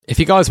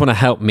you guys want to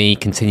help me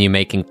continue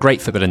making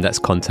great Football Index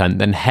content,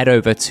 then head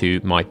over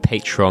to my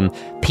Patreon,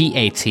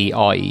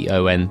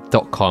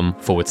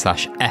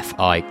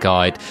 patreon.com/FI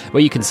guide,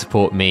 where you can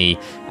support me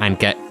and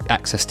get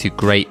access to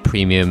great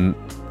premium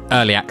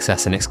early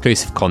access and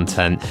exclusive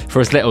content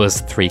for as little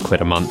as £3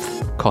 a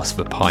month, cost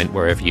of a pint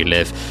wherever you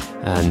live.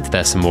 And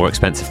there's some more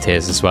expensive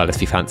tiers as well if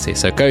you fancy.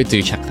 So go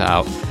do check that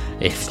out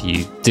if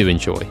you do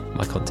enjoy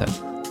my content.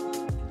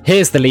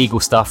 Here's the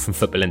legal stuff from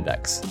Football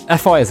Index.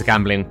 FI is a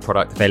gambling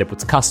product available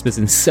to customers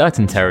in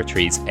certain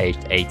territories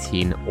aged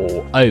 18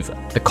 or over.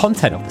 The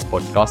content of this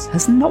podcast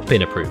has not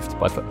been approved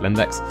by Football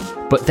Index,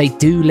 but they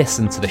do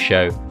listen to the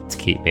show to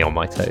keep me on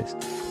my toes.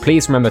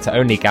 Please remember to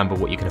only gamble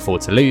what you can afford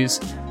to lose.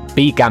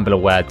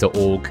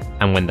 BeGambleAware.org,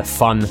 and when the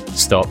fun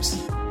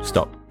stops,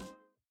 stop.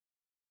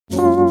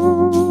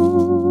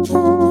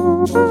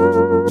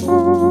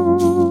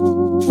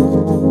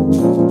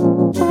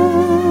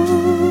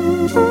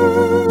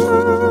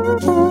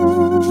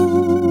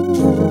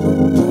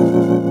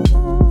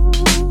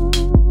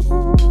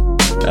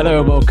 Hello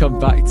and welcome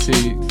back to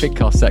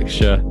Figcast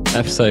Extra,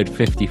 episode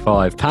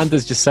 55.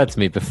 Panda's just said to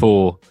me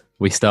before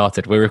we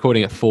started, we're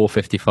recording at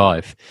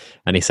 4:55,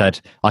 and he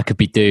said I could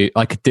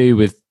do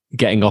with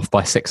getting off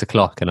by 6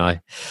 o'clock, and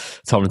I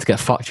told him to get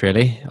fucked,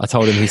 really. I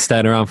told him he's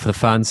staying around for the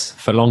fans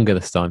for longer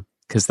this time,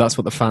 because that's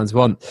what the fans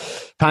want.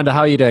 Panda, how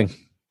are you doing?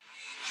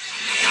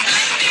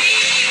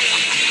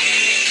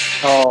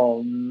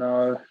 Oh,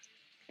 no.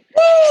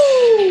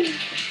 Woo!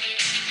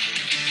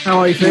 How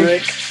are you, Fig?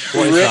 Rick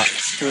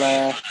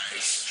Flair.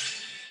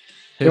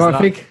 Who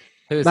I think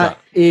Who is that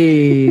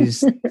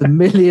is the $1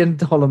 million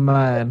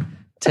man,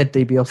 Ted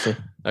DiBiase.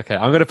 Okay,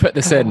 I'm going to put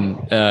this in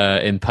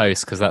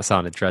post because that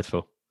sounded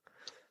dreadful.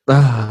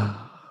 I'm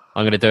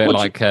going to do it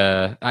like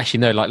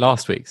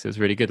last week's. It was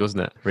really good,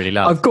 wasn't it? Really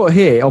loud. I've got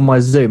here on my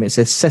Zoom, it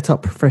says set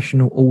up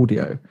professional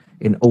audio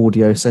in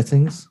audio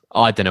settings.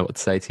 I don't know what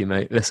to say to you,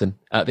 mate. Listen,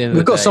 at the end of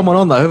We've the got day, someone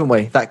on though, haven't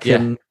we, that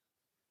can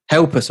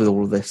help us with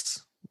all of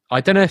this. I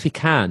don't know if he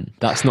can.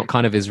 That's not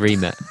kind of his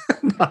remit.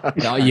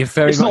 No, you're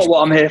It's not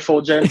what I'm here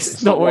for, James.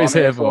 It's not what he's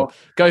here for.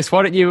 Ghost,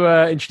 why don't you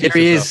introduce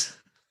Here he yourself? is.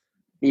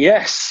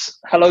 Yes.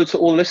 Hello to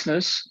all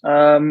listeners.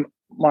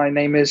 My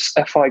name is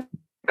FI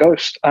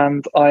Ghost,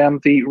 and I am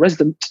the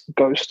resident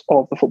ghost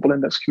of the Football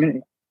Index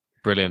community.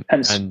 Brilliant.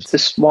 Hence,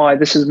 this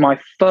is my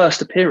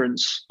first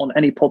appearance on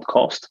any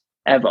podcast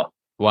ever.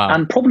 Wow.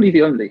 And probably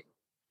the only.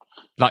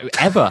 Like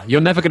ever?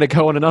 You're never going to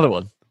go on another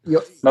one? No,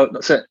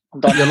 that's it. I'm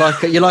done.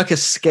 You're like a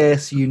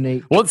scarce,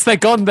 unique. Once they're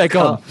gone, they're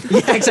gone.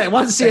 Yeah, exactly.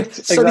 Once so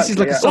this is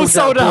like Exactly, a All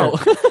sold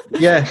out.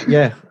 Yeah.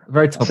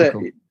 Very That's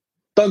topical. it.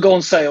 Don't go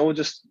on sale.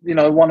 Just,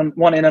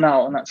 one in and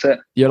out, and that's it.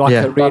 You're like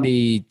Yeah. a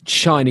really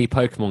shiny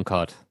Pokemon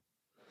card.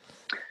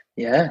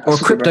 Yeah. Or a that's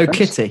good crypto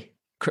reference. kitty.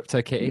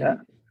 Crypto Kitty. Yeah.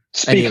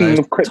 Anyway,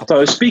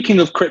 Speaking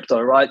of crypto,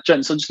 right,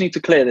 gents, I just need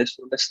to clear this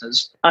for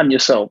listeners and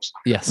yourselves.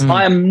 Yes.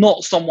 I am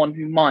not someone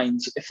who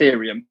mines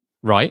Ethereum.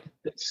 Right.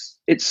 It's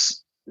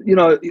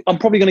I'm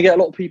probably going to get a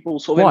lot of people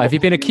sort of. Why? Have you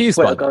been accused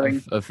by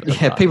of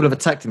Yeah, that? people have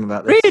attacked him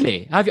about this.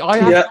 Really? I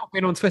have not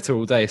been on Twitter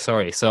all day,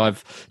 sorry. So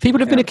people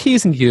have been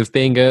accusing you of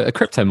being a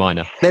crypto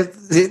miner. There's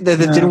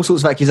been all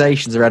sorts of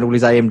accusations around all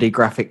his AMD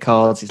graphic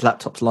cards, his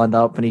laptops lined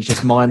up, and he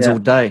just mines all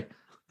day.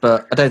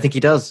 But I don't think he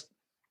does.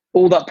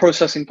 All that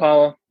processing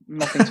power,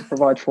 nothing to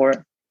provide for it.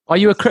 Are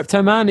you a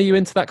crypto man? Are you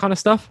into that kind of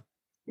stuff?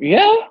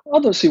 Yeah, I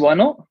don't see why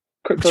not.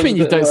 What do you mean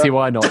you don't see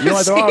why not? You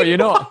either are or you're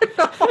not.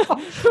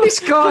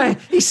 This guy,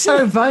 he's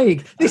so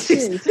vague. This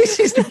is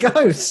the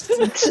ghost.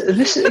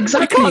 This is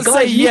exactly. You can't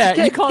say guys,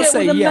 you can't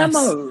say with a yes.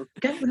 Memo.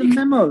 Get with a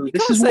memo. You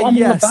This can't is say what I'm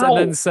yes all about.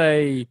 and then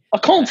say. I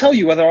can't tell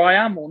you whether I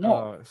am or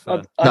not.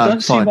 Oh, I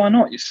don't see why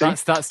not. You see,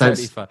 that's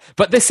totally fine.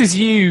 But this is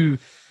you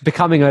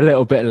becoming a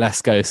little bit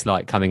less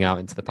ghost-like, coming out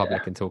into the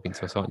public and talking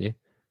to us, aren't you?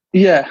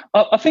 Yeah,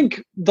 I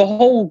think the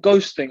whole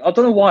ghost thing, I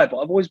don't know why, but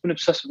I've always been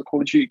obsessed with the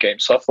Call of Duty game.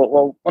 So I thought,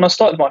 well, when I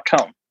started my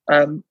account,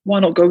 why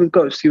not go with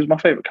Ghost? He was my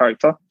favourite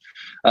character.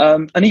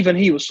 And even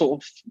he was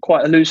sort of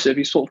quite elusive.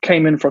 He sort of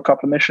came in for a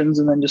couple of missions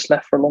and then just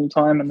left for a long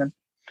time. And then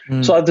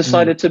so I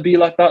decided to be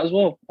like that as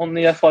well on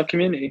the FI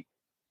community.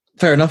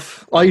 Fair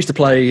enough. I used to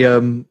play,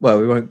 well,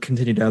 we won't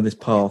continue down this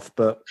path,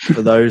 but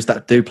for those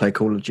that do play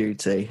Call of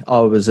Duty, I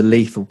was a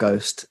lethal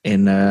ghost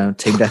in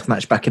Team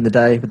Deathmatch back in the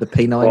day with the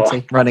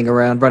P90, running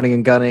around, running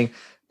and gunning,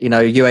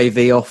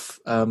 UAV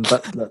off.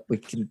 But look, we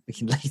can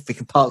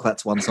park that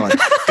to one side.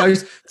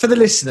 Goes for the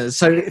listeners.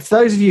 So for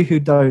those of you who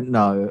don't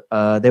know,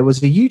 there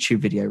was a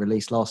YouTube video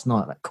released last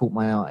night that caught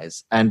my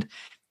eyes, and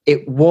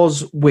it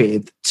was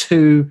with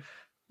two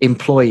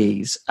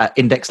employees at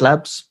Index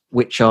Labs,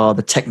 which are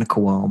the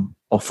technical arm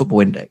of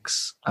Football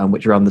Index,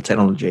 which run the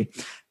technology.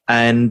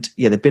 And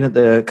yeah, they've been at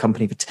the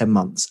company for 10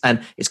 months,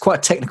 and it's quite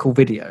a technical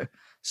video.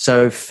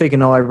 So Fig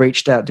and I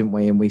reached out, didn't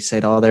we? And we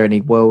said, are there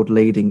any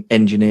world-leading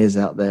engineers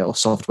out there or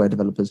software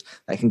developers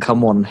that can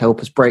come on and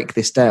help us break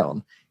this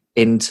down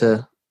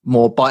into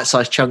more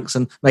bite-sized chunks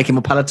and make it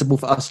more palatable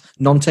for us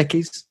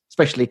non-techies,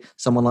 especially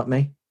someone like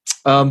me?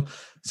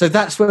 So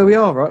that's where we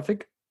are, right,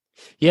 Fig?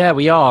 Yeah,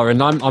 we are,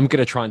 and I'm going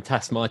to try and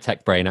test my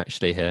tech brain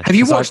actually here. Have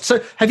you watched?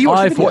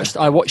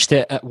 I watched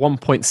it at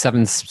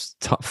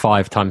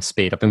 1.75 times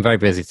speed. I've been very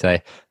busy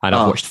today, and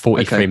I've watched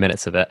 43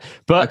 minutes of it.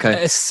 But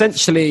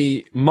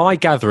essentially, my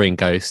gathering,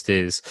 Ghost,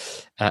 is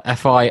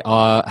FI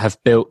have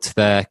built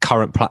their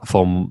current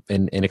platform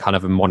in a kind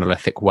of a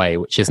monolithic way,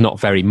 which is not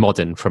very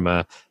modern from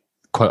a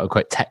quote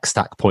unquote tech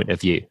stack point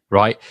of view,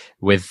 right?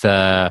 With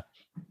are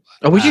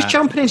we just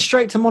jumping in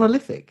straight to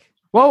monolithic?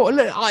 Well,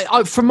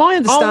 look, from my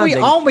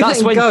understanding, aren't we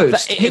that's when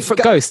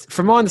Ghost?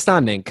 From my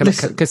understanding,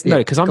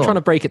 because I'm trying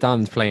to break it down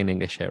into plain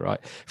English here, right?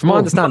 From my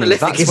understanding,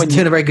 that's when you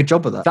doing a very good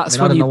job of that. That's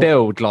when you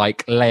build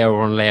like layer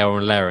on layer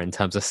on layer in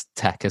terms of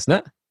tech, isn't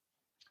it?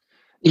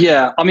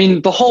 Yeah, I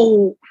mean the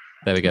whole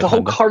the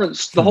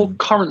whole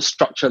current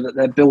structure that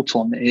they're built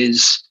on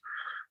is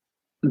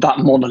that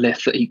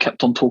monolith that he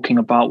kept on talking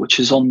about, which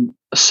is on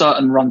a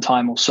certain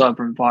runtime or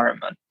server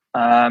environment.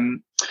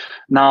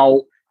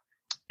 Now,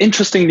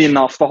 interestingly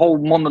enough, the whole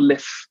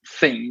monolith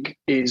thing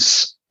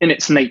is in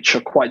its nature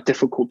quite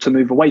difficult to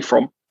move away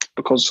from,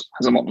 because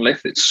as a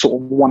monolith, it's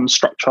sort of one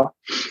structure.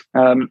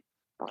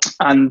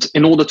 And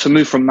in order to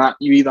move from that,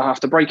 you either have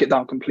to break it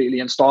down completely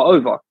and start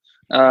over,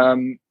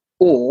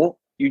 or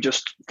you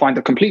just find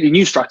a completely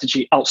new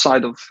strategy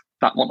outside of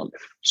that monolith.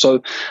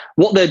 So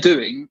what they're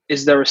doing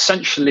is they're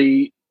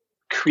essentially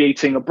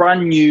creating a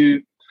brand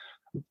new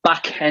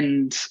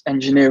back-end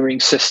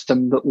engineering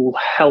system that will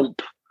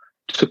help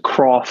to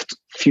craft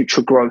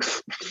future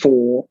growth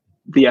for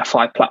the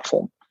FI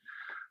platform.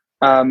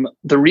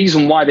 The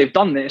reason why they've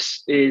done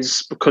this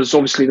is because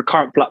obviously the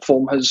current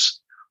platform has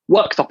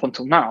worked up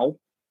until now,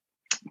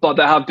 but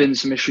there have been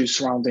some issues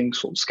surrounding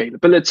sort of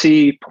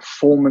scalability,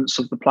 performance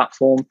of the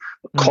platform,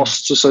 the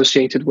costs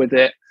associated with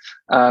it.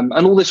 And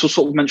all this was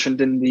sort of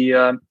mentioned in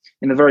the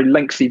very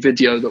lengthy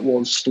video that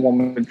was the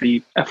one with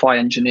the FI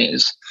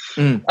engineers.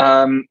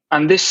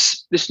 And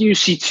this new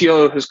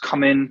CTO has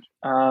come in.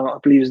 I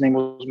believe his name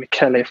was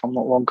Michele, if I'm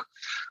not wrong.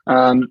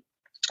 And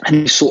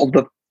he's sort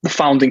of the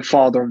founding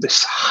father of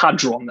this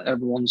Hadron that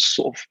everyone's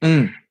sort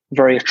of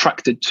very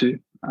attracted to.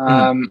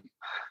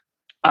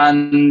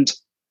 And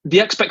the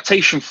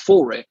expectation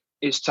for it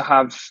is to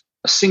have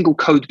a single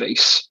code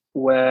base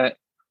where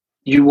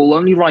you will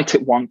only write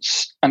it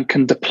once and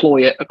can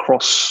deploy it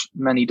across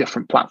many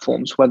different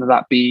platforms, whether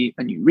that be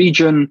a new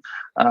region,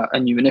 a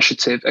new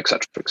initiative,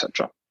 etc.,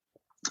 etc.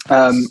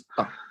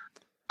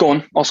 Go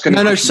on, Oscar.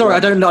 No, sorry, I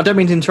don't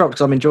mean to interrupt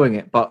because I'm enjoying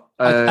it, but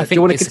I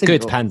think it's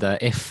good, Panda,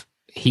 if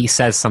he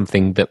says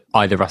something that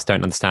either of us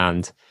don't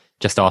understand,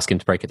 just ask him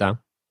to break it down.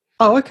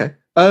 Oh, okay.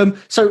 I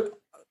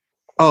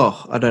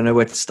don't know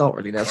where to start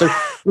really now. So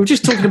we were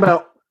just talking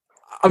about,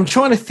 I'm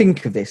trying to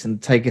think of this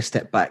and take a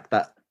step back,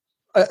 that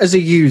as a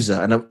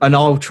user, and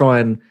I'll try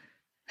and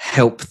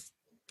help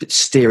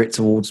steer it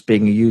towards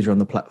being a user on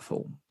the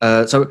platform.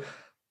 So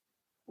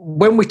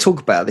when we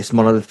talk about this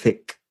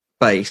monolithic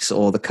base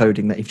or the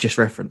coding that you've just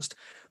referenced,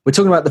 we're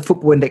talking about the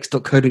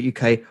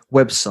footballindex.co.uk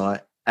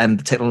website and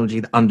the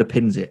technology that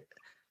underpins it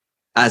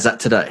as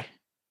at today.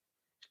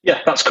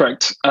 Yeah, that's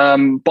correct.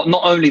 But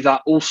not only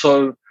that,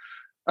 also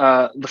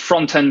the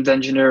front-end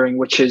engineering,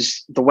 which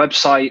is the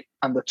website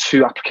and the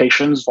two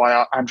applications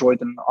via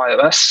Android and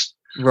iOS.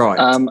 Right.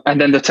 And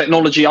then the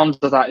technology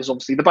under that is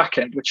obviously the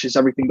back-end, which is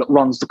everything that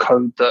runs the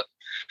code that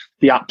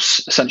the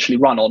apps essentially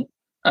run on.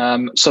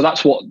 So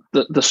that's what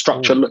the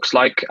structure looks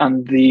like,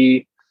 and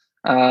the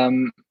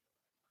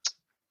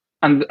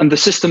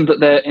system that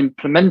they're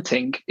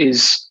implementing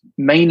is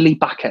mainly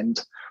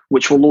back-end,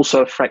 which will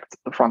also affect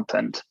the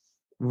front-end.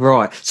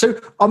 Right. So,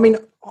 I mean,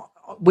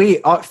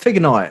 Fig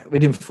and I, we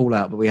didn't fall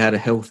out, but we had a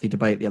healthy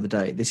debate the other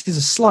day. This is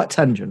a slight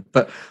tangent,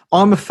 but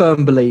I'm a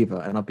firm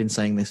believer, and I've been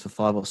saying this for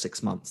 5 or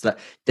 6 months, that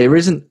there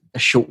isn't a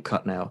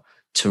shortcut now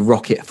to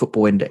rocket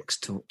Football Index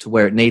to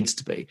where it needs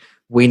to be.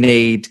 We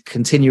need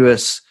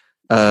continuous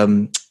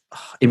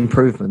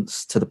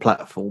improvements to the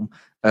platform,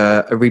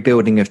 a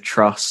rebuilding of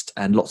trust,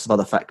 and lots of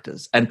other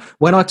factors. And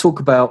when I talk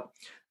about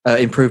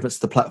improvements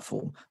to the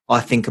platform, I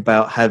think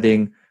about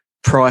having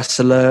price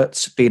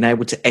alerts, being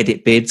able to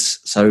edit bids,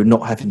 so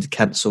not having to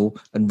cancel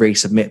and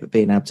resubmit, but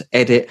being able to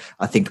edit.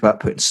 I think about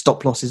putting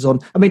stop losses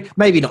on. I mean,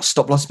 maybe not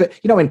stop losses, but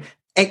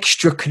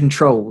extra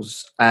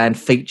controls and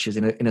features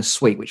in a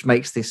suite, which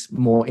makes this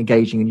more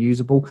engaging and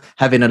usable.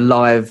 Having a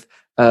live,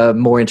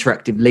 more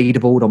interactive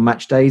leaderboard on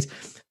match days.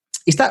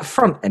 Is that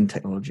front end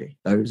technology,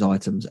 those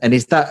items, and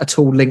is that at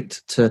all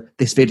linked to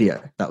this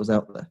video that was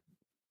out there?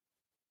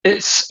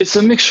 It's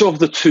a mixture of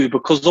the two,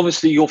 because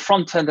obviously your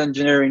front-end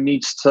engineering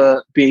needs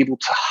to be able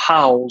to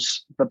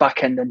house the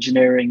back-end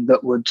engineering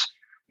that would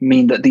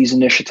mean that these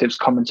initiatives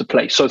come into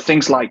play. So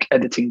things like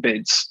editing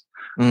bids,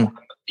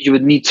 you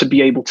would need to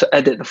be able to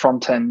edit the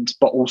front end,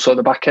 but also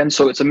the back end.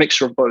 So it's a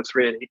mixture of both,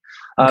 really.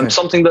 Okay.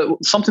 Something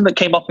that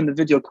came up in the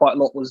video quite a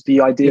lot was the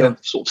idea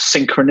of sort of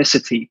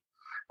synchronicity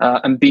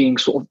and being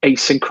sort of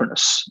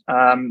asynchronous.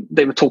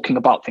 They were talking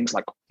about things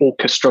like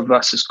orchestra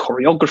versus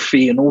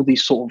choreography and all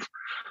these sort of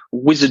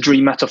wizardry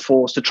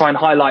metaphors to try and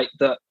highlight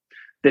that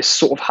this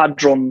sort of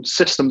Hadron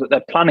system that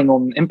they're planning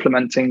on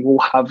implementing will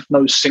have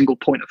no single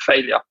point of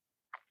failure.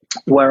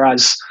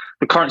 Whereas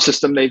the current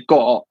system they've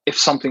got, if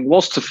something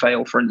was to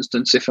fail, for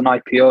instance, if an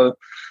IPO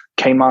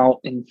came out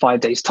in 5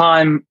 days'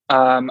 time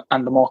and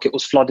the market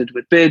was flooded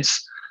with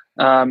bids,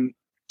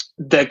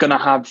 they're going to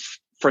have,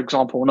 for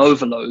example, an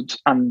overload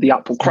and the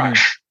app will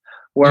crash.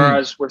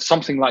 Whereas with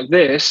something like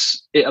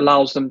this, it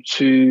allows them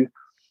to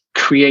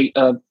create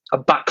a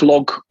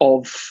backlog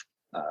of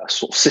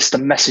sort of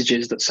system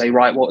messages that say,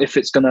 right, well, if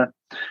it's gonna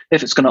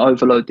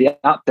overload the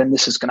app, then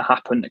this is going to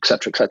happen,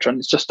 etc., etc. And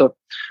it's just a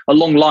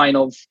long line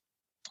of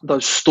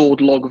those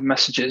stored log of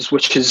messages,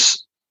 which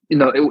is,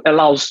 it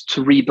allows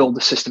to rebuild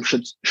the system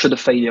should a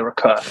failure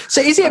occur.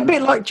 So is it a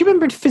bit like, do you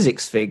remember in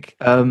physics, Fig?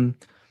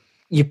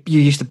 You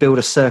used to build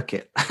a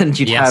circuit and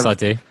you'd have I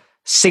do.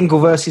 Single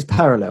versus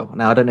parallel.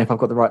 Now, I don't know if I've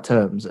got the right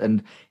terms.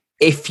 And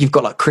if you've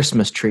got like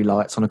Christmas tree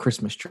lights on a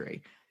Christmas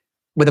tree,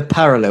 with a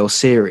parallel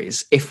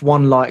series, if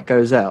one light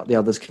goes out, the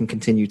others can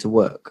continue to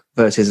work,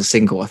 versus a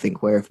single, I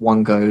think, where if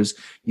one goes,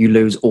 you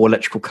lose all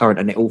electrical current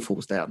and it all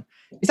falls down.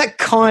 Is that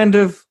kind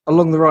of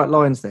along the right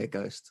lines there,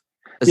 Ghost?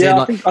 I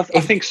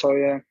think so,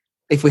 yeah.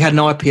 If we had an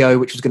IPO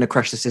which was going to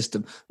crash the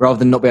system, rather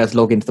than not be able to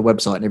log into the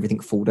website and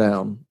everything fall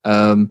down,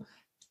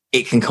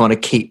 it can kind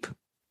of keep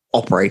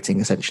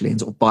operating essentially and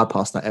sort of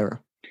bypass that error.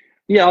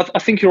 Yeah, I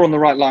think you're on the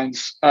right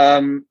lines.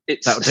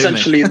 It's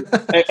essentially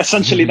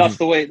that's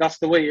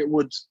the way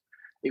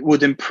it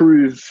would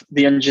improve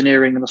the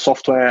engineering and the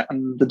software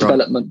and the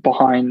development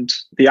behind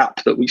the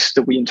app that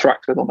we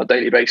interact with on a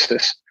daily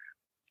basis.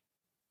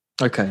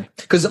 Okay,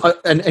 because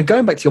and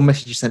going back to your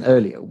message you sent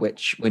earlier,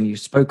 which when you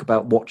spoke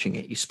about watching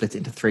it, you split it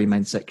into 3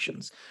 main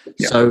sections.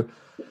 Yeah. So,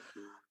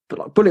 but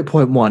like bullet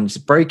point 1 is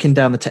breaking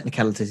down the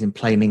technicalities in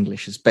plain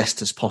English as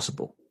best as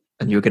possible,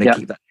 and you're going to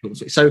keep that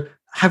short. So,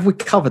 have we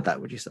covered that?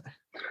 Would you say?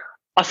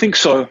 I think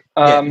so.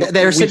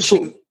 They're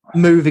essentially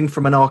moving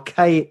from an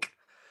archaic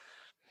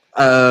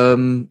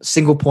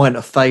single point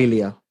of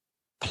failure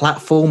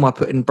platform, I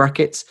put in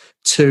brackets,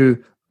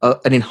 to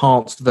an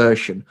enhanced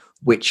version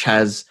which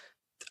has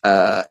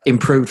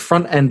improved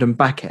front end and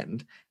back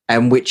end,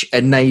 and which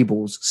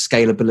enables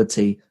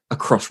scalability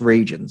across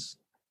regions.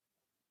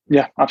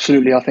 Yeah,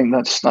 absolutely. I think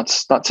that's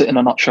it in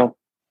a nutshell.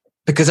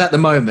 Because at the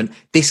moment,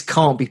 this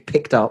can't be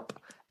picked up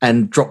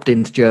and dropped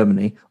into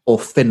Germany or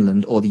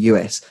Finland or the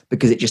US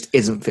because it just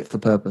isn't fit for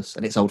purpose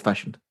and it's old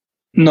fashioned.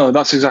 No,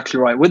 that's exactly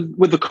right.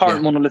 With the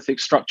current monolithic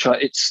structure,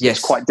 it's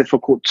quite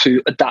difficult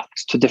to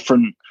adapt to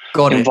different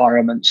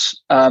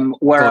environments.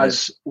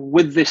 Whereas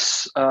with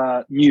this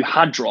new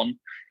Hadron,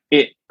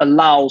 it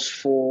allows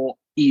for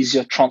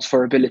easier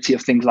transferability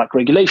of things like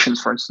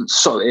regulations, for instance.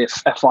 So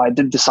if FI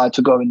did decide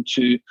to go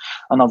into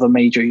another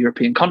major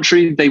European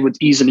country, they would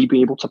easily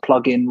be able to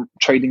plug in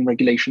trading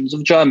regulations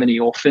of Germany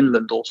or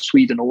Finland or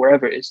Sweden or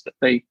wherever it is that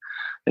they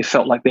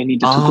felt like they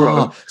needed to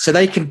grow. So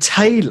they can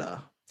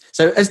tailor.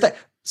 So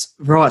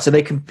so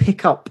they can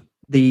pick up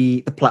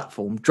the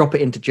platform, drop it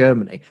into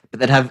Germany,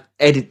 but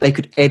they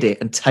could edit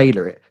and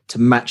tailor it to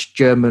match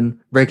German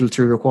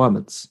regulatory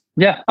requirements.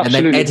 Yeah,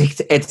 absolutely. And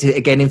then edit it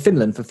again in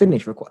Finland for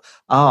Finnish requirements.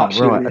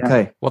 Right,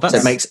 okay. Well,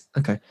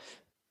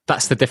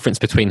 that's the difference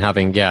between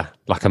having,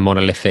 like a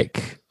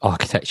monolithic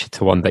architecture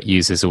to one that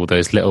uses all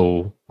those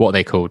little, what are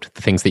they called?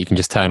 The things that you can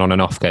just turn on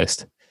and off,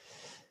 Ghost.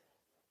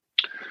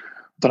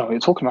 Don't know what you're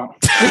talking about.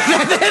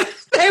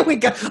 There we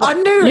go. I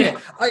knew it.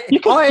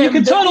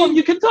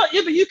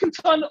 You can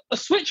turn a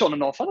switch on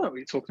and off. I don't know what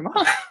you're talking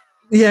about.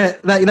 Yeah,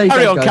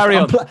 carry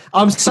on.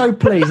 I'm so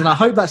pleased, and I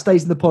hope that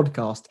stays in the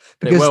podcast.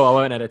 Because, I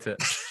won't edit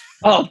it.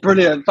 Oh,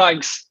 brilliant!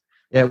 Thanks.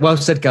 Yeah, well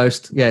said,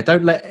 Ghost. Yeah,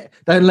 don't let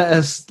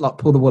us like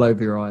pull the wool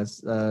over your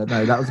eyes. No,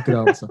 that was a good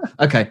answer.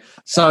 Okay,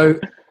 so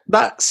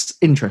that's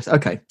interesting.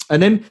 Okay,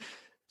 and then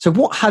so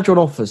what Hadron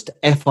offers to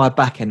FI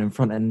backend and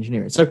front end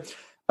engineering. So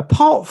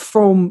apart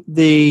from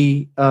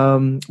the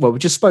we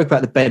just spoke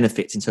about the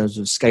benefits in terms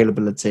of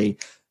scalability,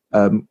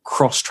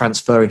 cross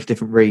transferring to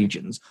different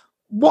regions.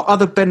 What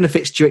other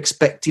benefits do you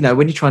expect,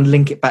 when you try and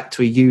link it back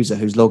to a user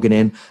who's logging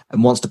in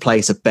and wants to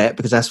place a bet,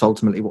 because that's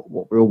ultimately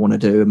what we all want to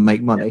do and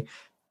make money.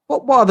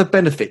 What other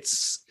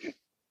benefits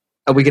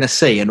are we going to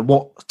see, and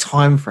what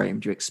time frame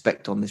do you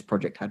expect on this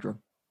Project Hadron?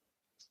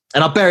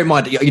 And I bear in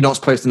mind that you're not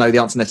supposed to know the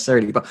answer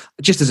necessarily, but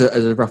just as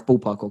a rough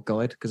ballpark or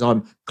guide, because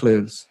I'm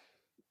clueless.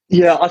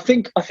 Yeah, I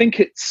think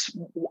it's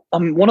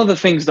one of the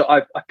things that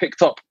I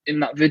picked up in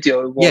that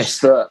video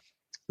was that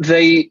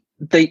they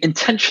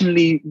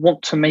intentionally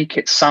want to make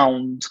it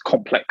sound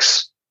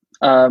complex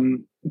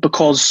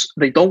because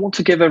they don't want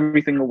to give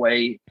everything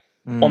away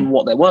on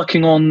what they're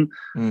working on.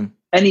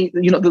 Any,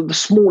 the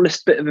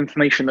smallest bit of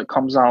information that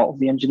comes out of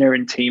the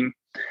engineering team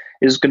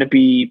is going to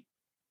be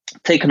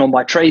taken on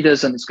by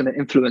traders, and it's going to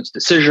influence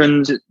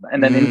decisions,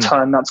 and then in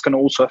turn that's going to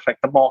also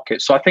affect the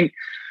market. So I think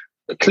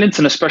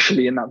Clinton,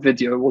 especially in that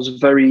video, was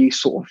very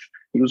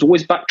he was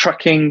always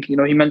backtracking. He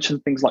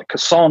mentioned things like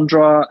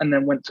Cassandra and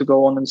then went to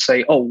go on and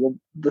say, oh, well,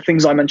 the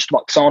things I mentioned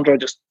about Cassandra,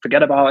 just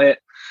forget about it.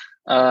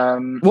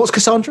 What's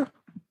Cassandra?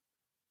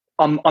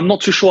 I'm not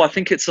too sure. I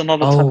think it's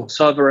another type of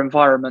server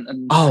environment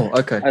and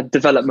a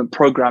development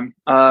program.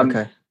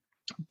 Okay.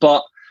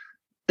 But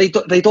they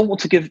don't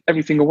want to give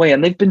everything away,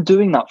 and they've been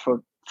doing that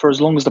for for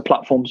as long as the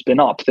platform's been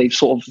up, they've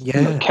sort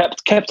of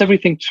kept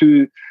everything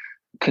to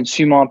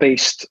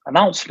consumer-based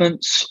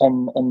announcements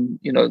on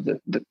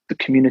the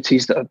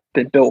communities that have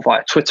been built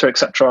via Twitter,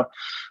 etc.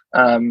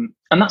 And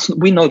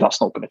we know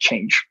that's not going to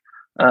change.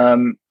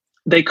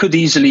 They could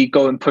easily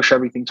go and push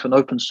everything to an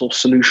open source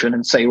solution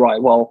and say,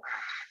 right, well,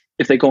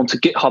 if they go onto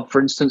GitHub,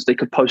 for instance, they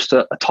could post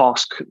a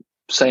task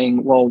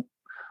saying, well,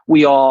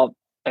 we are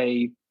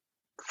a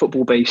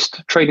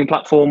football-based trading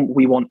platform.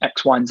 We want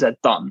X, Y, and Z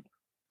done.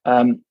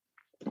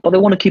 But they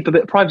want to keep a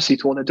bit of privacy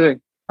to what they're doing.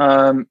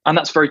 And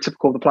that's very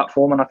typical of the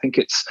platform. And I think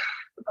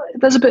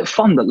there's a bit of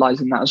fun that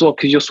lies in that as well,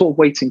 because you're sort of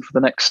waiting for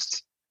the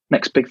next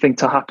big thing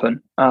to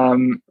happen.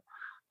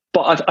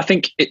 But I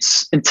think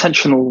it's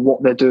intentional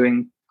what they're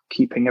doing,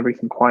 keeping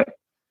everything quite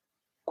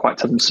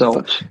to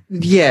themselves.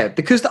 Yeah,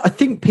 because I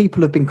think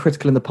people have been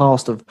critical in the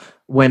past of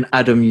when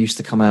Adam used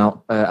to come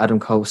out, Adam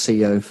Cole,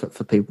 CEO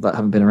for people that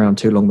haven't been around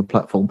too long, the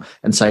platform,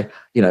 and say,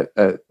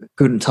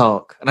 Guten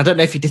Tag. And I don't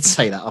know if he did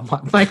say that. I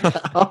might make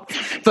that up.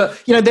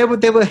 But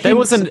there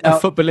was a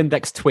Football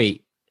Index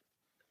tweet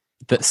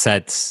that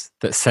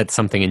said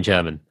something in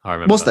German. I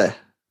remember. Was there?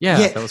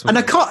 Yeah. That was, and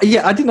I can't.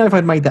 Yeah, I didn't know if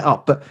I'd made that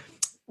up, but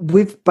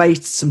we've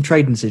based some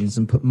trading decisions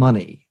and put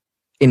money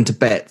into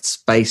bets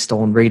based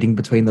on reading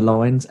between the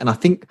lines. And I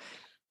think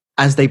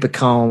as they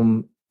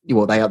become,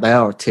 they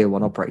are a tier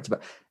one operator,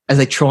 but as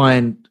they try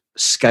and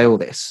scale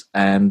this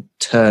and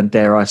turn,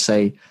 dare I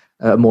say,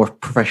 a more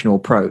professional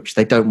approach,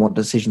 they don't want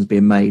decisions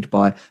being made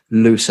by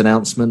loose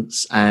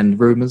announcements and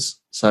rumours.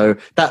 So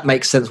that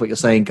makes sense what you're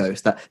saying,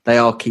 Ghost, that they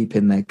are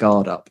keeping their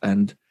guard up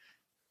and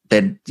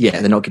they're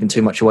not giving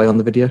too much away on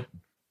the video.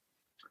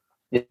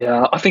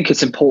 Yeah, I think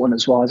it's important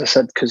as well, as I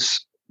said,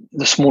 because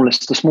the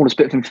smallest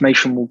bit of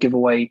information will give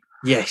away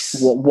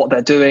what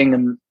they're doing.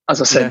 And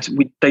as I said,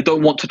 they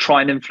don't want to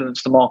try and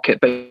influence the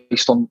market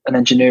based on an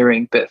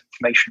engineering bit of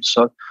information.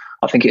 So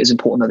I think it is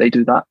important that they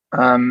do that.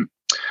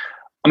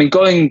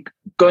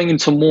 Going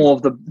into more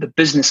of the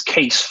business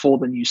case for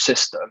the new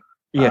system.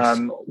 Yes.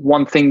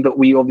 One thing that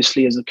we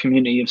obviously as a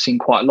community have seen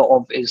quite a lot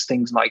of is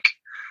things like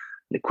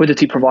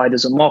liquidity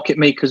providers and market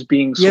makers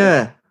being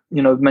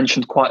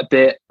mentioned quite a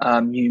bit.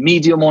 New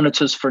media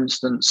monitors, for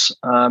instance.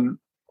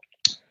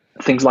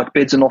 Things like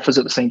bids and offers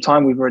at the same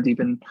time.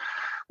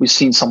 We've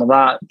seen some of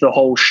that. The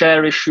whole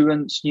share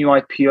issuance, new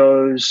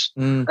IPOs,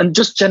 and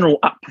just general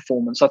app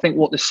performance. I think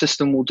what this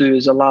system will do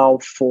is allow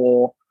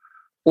for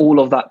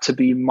all of that to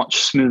be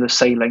much smoother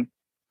sailing.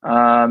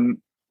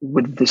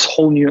 With this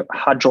whole new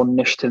Hadron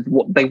initiative,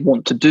 what they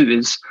want to do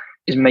is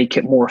make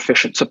it more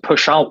efficient to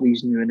push out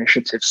these new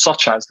initiatives,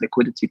 such as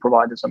liquidity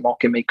providers and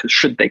market makers,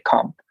 should they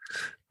come.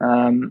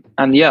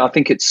 I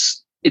think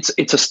it's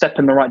a step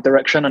in the right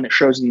direction, and it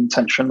shows the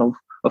intention of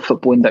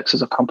Football Index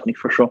as a company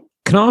for sure.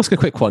 Can I ask a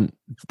quick one?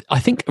 I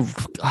think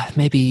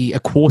maybe a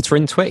quarter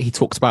into it, he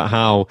talks about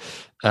how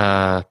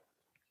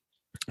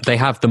they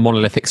have the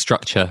monolithic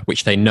structure,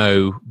 which they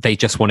know they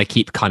just want to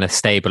keep kind of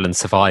stable and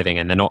surviving,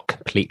 and they're not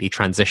completely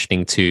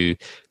transitioning to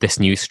this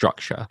new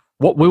structure.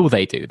 What will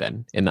they do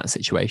then in that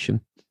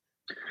situation?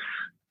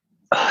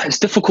 It's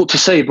difficult to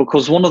say,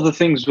 because one of the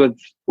things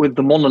with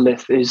the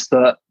monolith is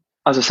that,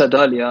 as I said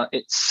earlier,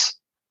 it's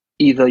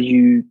either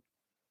you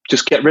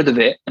just get rid of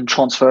it and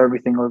transfer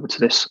everything over to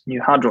this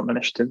new Hadron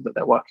initiative that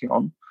they're working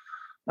on,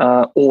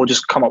 or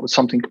just come up with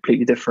something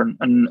completely different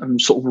and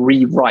sort of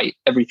rewrite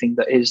everything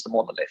that is the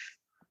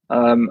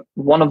monolith.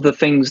 One of the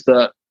things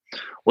that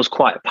was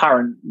quite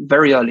apparent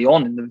very early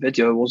on in the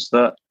video was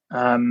that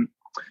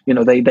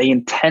they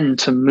intend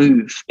to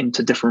move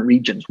into different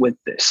regions with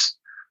this.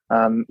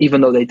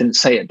 Even though they didn't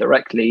say it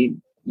directly,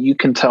 you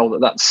can tell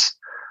that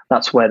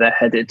that's where they're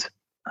headed.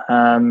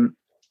 And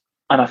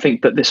I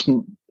think that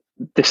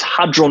this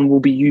Hadron will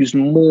be used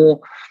more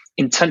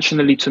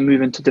intentionally to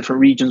move into different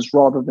regions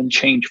rather than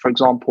change, for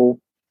example,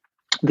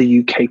 the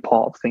UK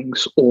part of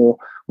things or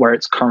where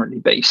it's currently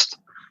based.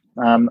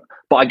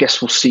 But I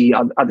guess we'll see.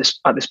 At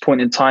this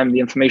point in time, the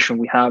information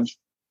we have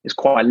is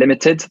quite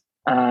limited,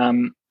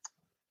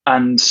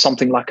 and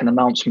something like an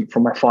announcement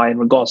from FI in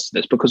regards to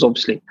this, because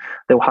obviously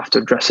they'll have to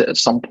address it at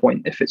some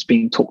point if it's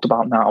being talked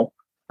about now,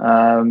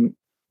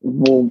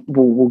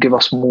 will give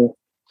us more,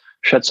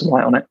 shed some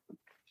light on it.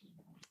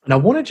 And I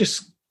want to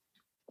just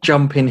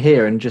jump in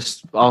here and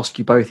just ask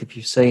you both if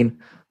you've seen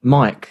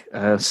Mike,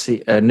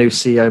 new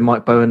CEO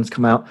Mike Bowen's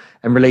come out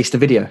and released a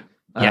video.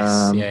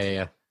 Yes,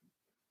 yeah.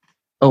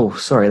 Oh,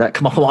 sorry, that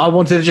come on. I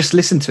wanted to just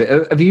listen to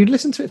it. Have you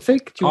listened to it,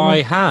 Fig?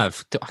 I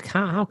have.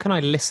 How can I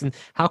listen?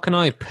 How can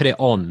I put it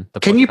on the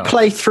podcast? Can you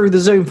play through the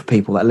Zoom for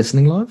people that are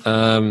listening live?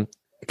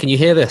 Can you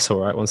hear this all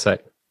right? One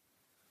sec.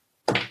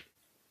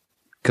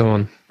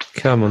 Come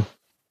on.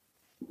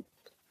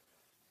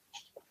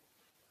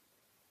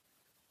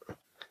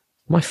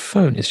 My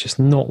phone is just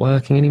not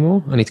working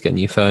anymore. I need to get a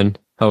new phone.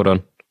 Hold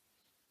on.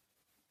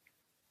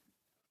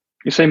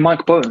 You say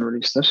Mike Bowen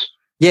released this?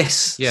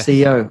 Yes, yeah.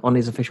 CEO on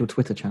his official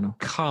Twitter channel.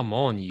 Come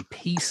on, you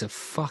piece of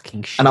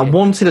fucking shit. And I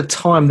wanted to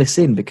time this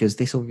in because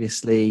this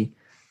obviously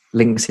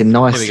links in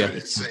nicely. Here we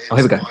go.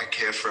 Here we go. Mike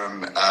here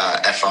from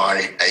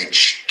FI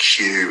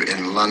HQ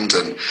in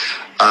London.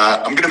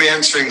 I'm going to be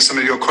answering some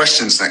of your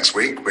questions next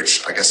week,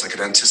 which I guess I could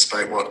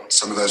anticipate what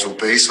some of those will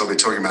be. So I'll be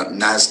talking about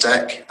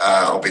NASDAQ.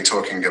 I'll be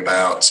talking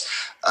about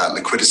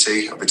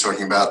liquidity. I'll be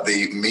talking about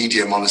the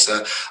media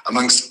monitor,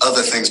 amongst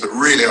other things. But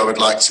really, I would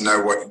like to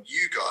know what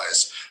you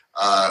guys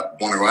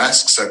want to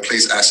ask. So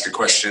please ask a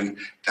question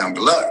down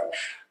below.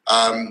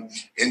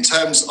 In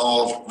terms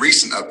of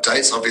recent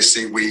updates,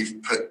 obviously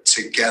we've put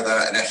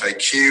together an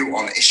FAQ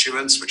on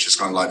issuance, which has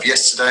gone live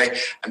yesterday.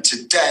 And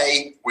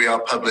today we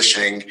are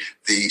publishing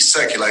the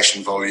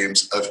circulation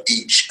volumes of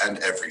each and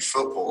every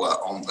footballer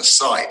on the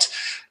site.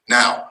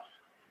 Now,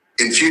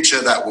 in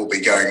future, that will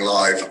be going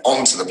live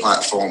onto the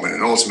platform in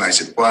an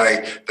automated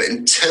way. But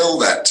until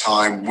that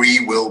time,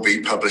 we will be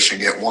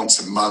publishing it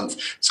once a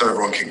month so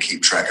everyone can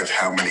keep track of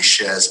how many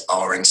shares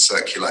are in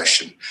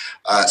circulation.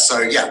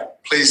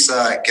 Please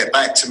get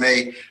back to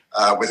me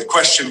with a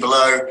question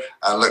below.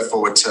 I look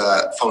forward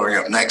to following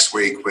up next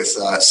week with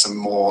some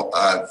more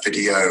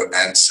video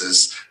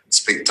answers.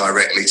 Speak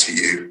directly to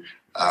you,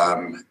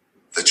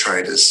 the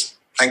traders.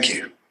 Thank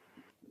you.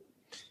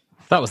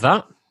 That was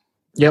that.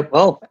 Yep.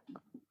 Well,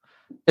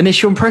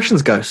 initial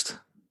impressions, Ghost.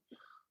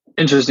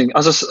 interesting.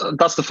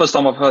 That's the first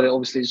time I've heard it.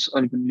 Obviously, it's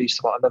only been released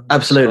about 11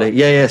 Absolutely. minutes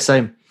ago. Yeah,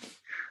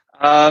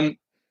 same.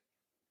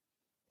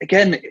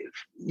 Again,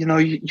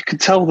 you can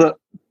tell that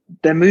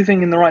they're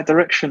moving in the right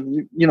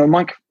direction.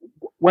 Mike,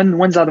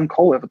 when's Adam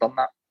Cole ever done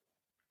that?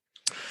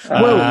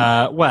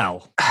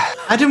 Well,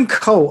 Adam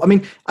Cole. I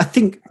mean, I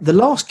think the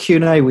last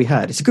Q&A we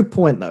had. It's a good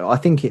point, though. I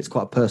think it's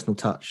quite a personal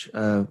touch.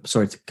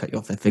 Sorry to cut you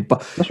off there, Fig, but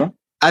That's right.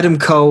 Adam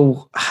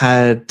Cole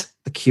had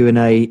the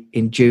Q&A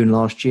in June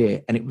last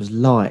year, and it was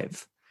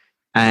live,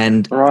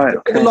 and Right,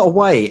 it took a lot of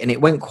weight, and it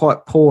went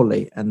quite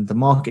poorly, and the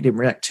market didn't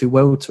react too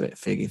well to it.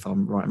 Fig, if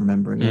I'm right in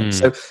remembering it.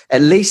 So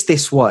at least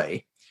this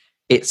way,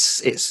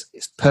 it's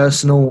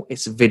personal.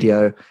 It's a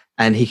video.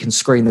 And he can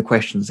screen the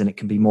questions and it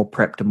can be more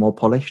prepped and more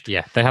polished.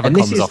 Yeah, they have a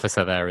comms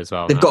officer there as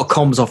well. They've got a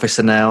comms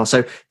officer now.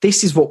 So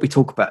this is what we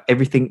talk about.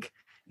 Everything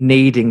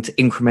needing to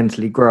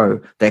incrementally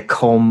grow. Their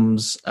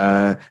comms,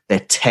 their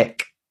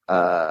tech,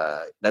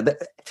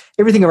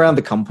 everything around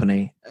the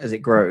company as it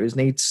grows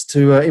needs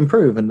to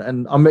improve.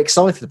 And I'm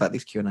excited about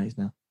these Q&As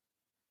now.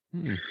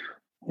 Yeah,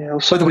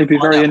 it'll certainly be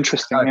very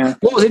interesting. Yeah.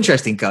 What was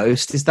interesting,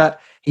 Ghost, is that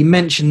he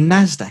mentioned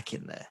NASDAQ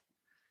in there.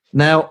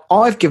 Now,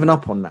 I've given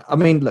up on that. I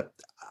mean, look,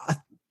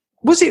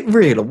 was it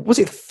real or was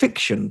it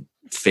fiction,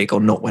 Fig, or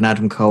not, when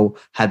Adam Cole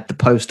had the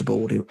poster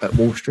board at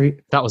Wall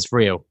Street? That was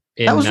real.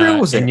 That was real,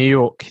 was it? In New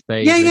York.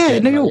 In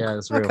New York. Yeah, it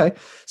was real. Okay.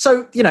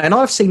 So, and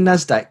I've seen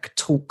NASDAQ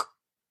talk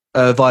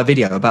via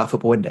video about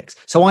Football Index.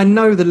 So I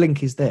know the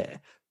link is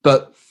there.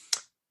 But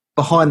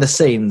behind the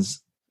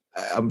scenes,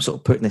 I'm sort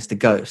of putting this to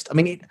Ghost. I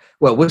mean,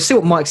 we'll see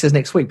what Mike says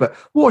next week, but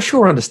what's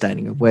your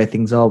understanding of where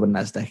things are with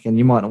NASDAQ? And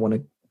you might not want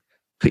to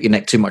put your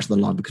neck too much on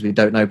the line because we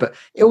don't know, but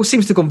it all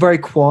seems to have gone very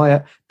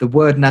quiet. The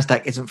word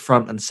NASDAQ isn't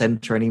front and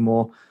center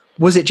anymore.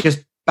 Was it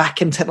just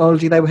back-end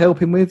technology they were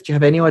helping with? Do you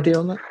have any idea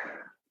on that?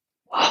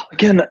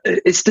 Again,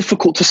 it's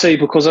difficult to say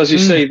because, as you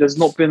say, there's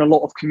not been a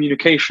lot of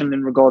communication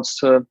in regards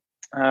to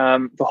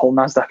the whole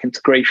NASDAQ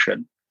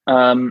integration.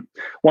 One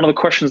of the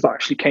questions that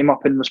actually came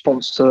up in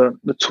response to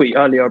the tweet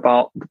earlier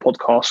about the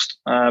podcast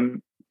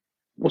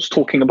was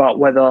talking about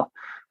whether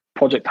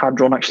Project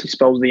Hadron actually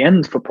spells the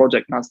end for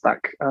Project NASDAQ.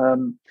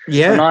 And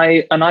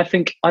I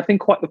think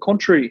quite the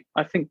contrary.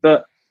 I think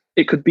that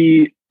it could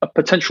be a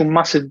potential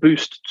massive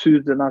boost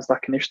to the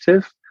NASDAQ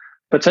initiative,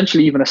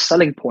 potentially even a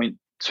selling point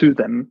to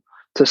them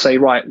to say,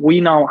 right, we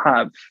now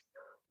have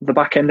the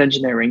back-end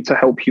engineering to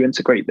help you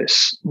integrate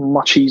this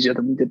much easier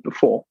than we did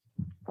before.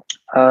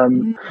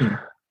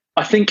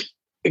 I think,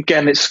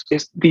 again, it's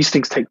these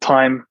things take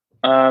time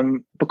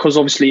because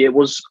obviously it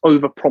was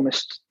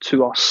over-promised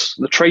to us,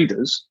 the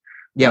traders,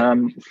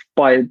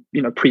 by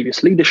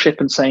previous leadership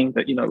and saying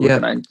that we're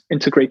going to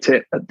integrate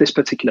it at this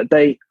particular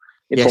date.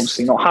 It's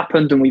obviously not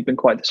happened, and we've been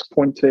quite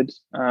disappointed.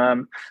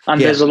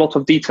 There's a lot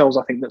of details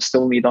I think that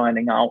still need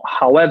ironing out.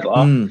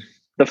 However,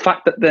 the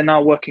fact that they're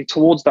now working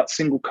towards that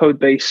single code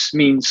base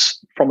means,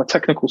 from a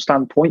technical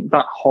standpoint,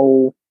 that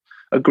whole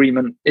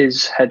agreement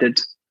is headed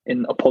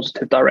in a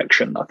positive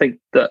direction. I think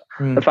that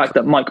the fact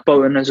that Mike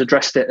Bowen has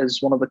addressed it as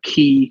one of the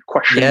key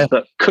questions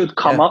that could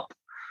come up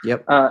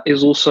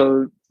is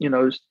also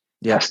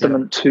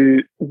testament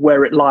to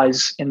where it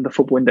lies in the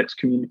Football Index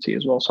community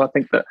as well. So I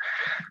think that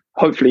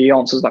hopefully he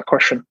answers that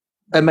question.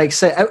 It makes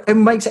sense.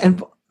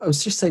 And I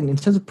was just saying, in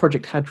terms of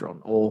Project Hadron,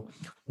 or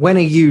when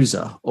a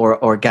user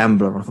or a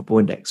gambler on Football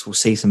Index will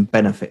see some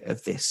benefit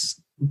of this,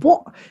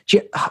 what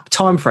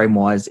time frame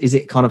wise is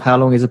it? Kind of how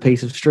long is a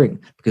piece of string?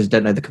 Because you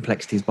don't know the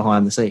complexities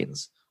behind the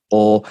scenes.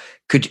 Or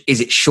is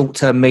it short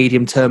term,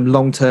 medium term,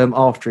 long term?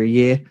 After a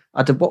year,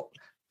 I don't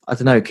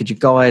know. Could you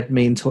guide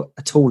me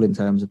at all in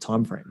terms of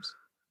time frames?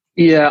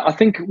 Yeah, I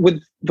think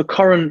with the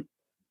current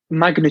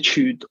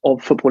magnitude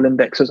of Football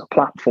Index as a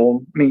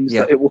platform means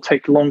that it will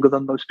take longer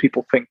than most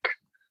people think,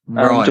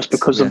 just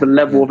because of the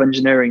level of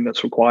engineering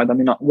that's required. I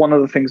mean, one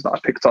of the things that I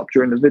picked up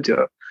during the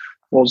video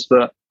was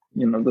that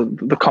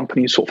the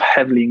company is sort of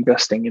heavily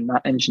investing in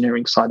that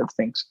engineering side of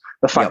things.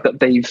 The fact that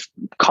they've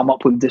come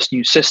up with this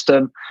new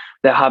system,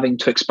 they're having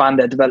to expand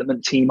their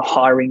development team,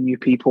 hiring new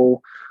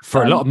people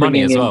for a lot of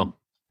money as well.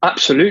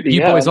 Absolutely,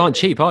 you boys aren't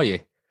cheap, are you?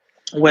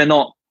 We're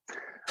not.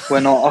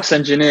 Us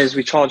engineers,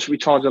 we charge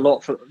a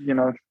lot for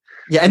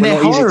Yeah, and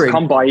they're not hiring. Easy to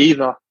come by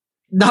either.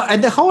 No,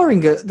 and they're hiring.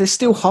 They're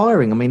still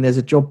hiring. I mean, there's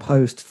a job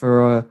post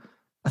for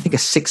I think a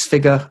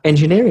 6-figure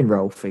engineering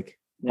role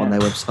on their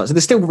website. So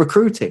they're still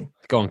recruiting.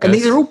 Go on, Ghost. And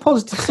these are all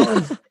positive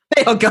signs.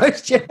 They are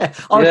Ghost, yeah.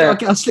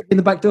 I'll slip in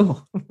the back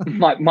door.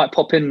 might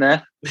pop in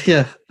there.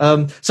 Yeah.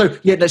 So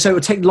it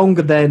would take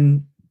longer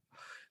than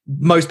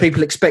most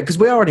people expect, because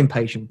we are an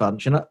impatient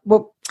bunch. And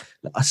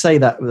I say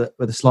that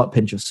with a slight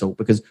pinch of salt,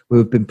 because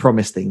we've been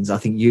promised things. I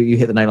think you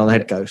hit the nail on the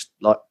head, Ghost.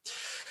 Like,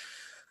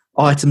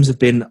 items have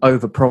been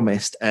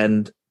overpromised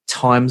and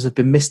times have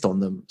been missed on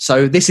them.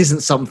 So this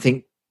isn't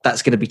something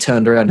that's going to be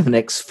turned around in the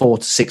next 4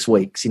 to 6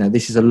 weeks.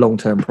 This is a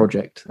long-term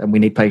project and we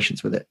need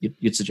patience with it,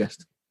 you'd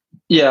suggest?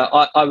 Yeah,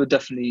 I would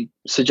definitely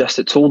suggest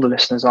it to all the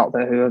listeners out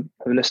there who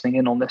are listening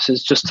in on this,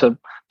 is just to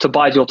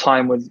bide your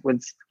time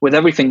with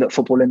everything that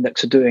Football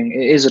Index are doing.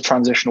 It is a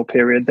transitional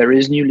period. There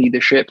is new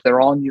leadership.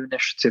 There are new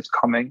initiatives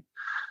coming.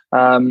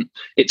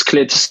 It's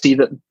clear to see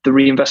that the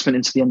reinvestment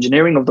into the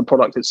engineering of the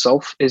product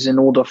itself is in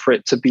order for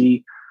it to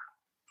be,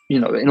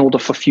 in order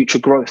for future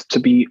growth to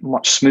be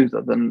much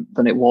smoother than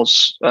it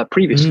was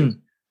previously.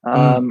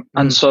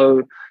 And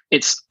so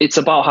it's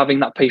about having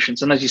that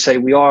patience. And as you say,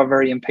 we are a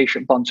very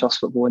impatient bunch, us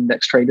Football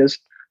Index traders,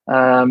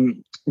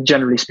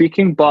 generally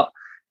speaking, but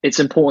it's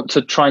important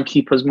to try and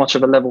keep as much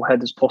of a level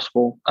head as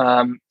possible.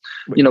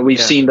 We've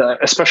seen that,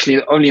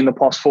 especially only in the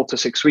past 4 to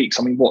 6 weeks.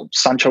 I mean,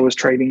 Sancho was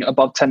trading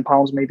above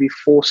 £10 maybe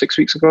 4-6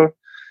 weeks ago.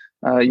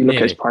 You look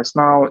at his price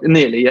now,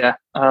 nearly, yeah.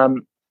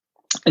 And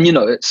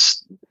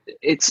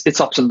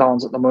it's ups and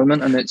downs at the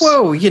moment, and it's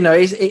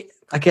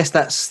I guess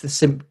that's the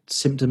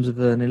symptoms of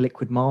an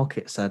illiquid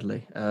market,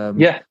 sadly.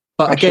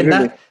 But absolutely.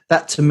 Again,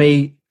 that to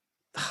me,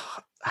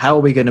 how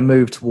are we going to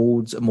move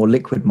towards a more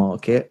liquid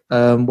market?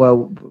 Well,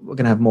 we're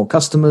going to have more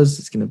customers.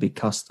 It's going to be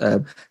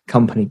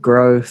company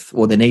growth,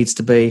 or there needs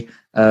to be.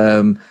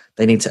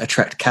 They need to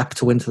attract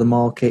capital into the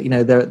market.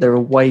 There are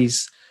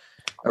ways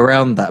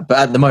around that. But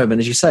at the moment,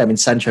 as you say, I mean,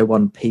 Sancho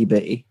won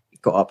PB,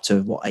 got up to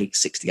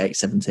 860,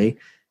 870.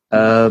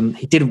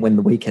 He didn't win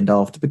the weekend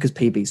after, because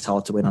PB is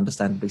hard to win,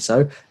 understandably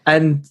so.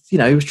 And he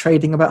was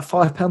trading about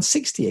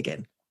 £5.60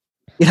 again.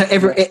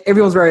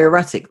 Everyone's very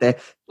erratic. Like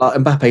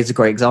Mbappe is a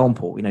great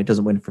example. He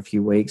doesn't win for a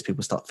few weeks.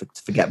 People start to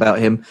forget about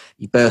him.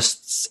 He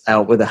bursts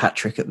out with a hat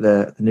trick at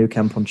the new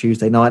camp on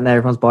Tuesday night, and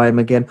everyone's buying him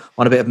again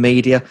on a bit of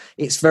media.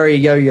 It's very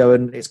yo-yo,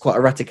 and it's quite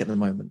erratic at the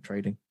moment,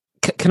 trading.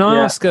 Can I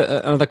ask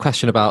another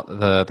question about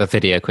the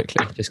video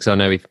quickly? Just because I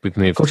know we've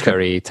moved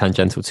very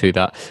tangential to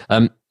that.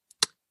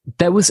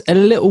 There was a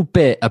little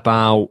bit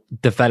about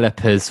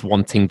developers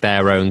wanting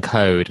their own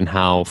code, and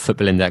how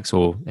Football Index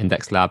or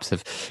Index Labs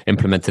have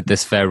implemented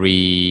this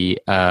very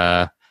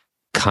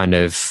kind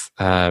of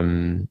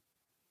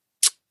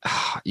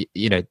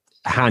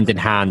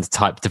hand-in-hand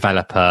type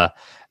developer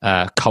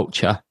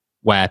culture,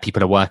 where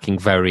people are working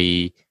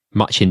very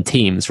much in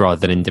teams rather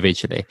than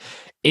individually.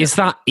 Is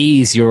that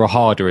easier or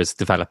harder as a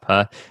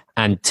developer?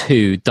 And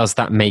 2, does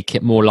that make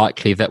it more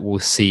likely that we'll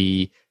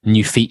see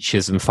new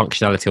features and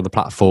functionality on the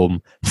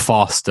platform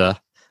faster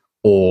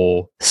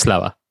or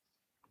slower?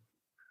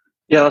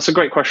 Yeah, that's a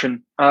great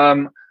question.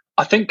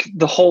 I think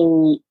the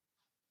whole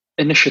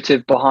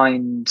initiative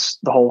behind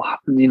the whole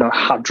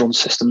Hadron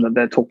system that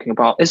they're talking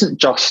about isn't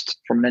just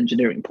from an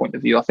engineering point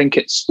of view. I think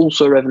it's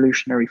also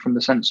revolutionary from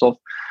the sense of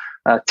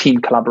team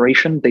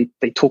collaboration.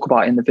 They talk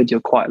about it in the video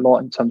quite a lot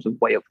in terms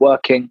of way of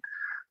working.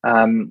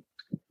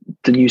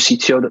 The new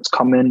CTO that's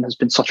come in has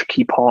been such a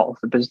key part of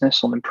the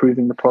business on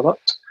improving the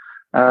product.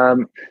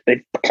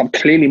 They've become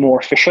clearly more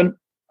efficient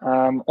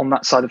on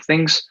that side of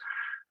things,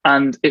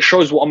 and it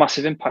shows what a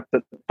massive impact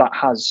that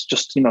has.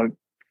 Just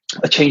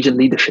a change in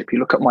leadership. You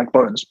look at Mike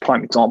Bowen's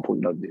prime example.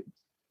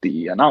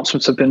 The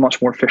announcements have been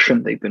much more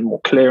efficient. They've been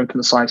more clear and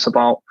concise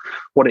about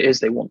what it is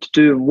they want to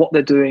do and what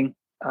they're doing,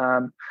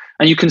 and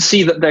you can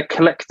see that their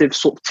collective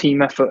sort of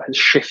team effort has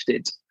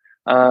shifted.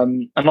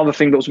 Another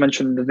thing that was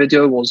mentioned in the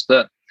video was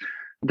that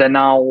they're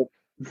now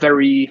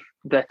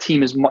their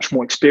team is much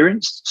more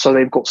experienced. So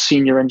they've got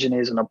senior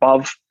engineers and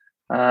above.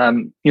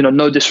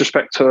 No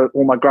disrespect to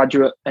all my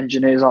graduate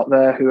engineers out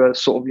there who are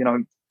sort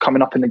of,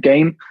 coming up in the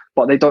game,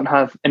 but they don't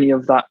have any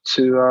of that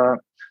to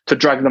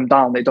drag them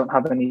down. They don't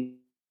have any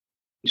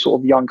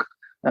sort of young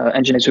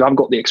engineers who haven't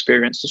got the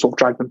experience to sort of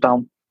drag them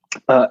down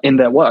in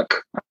their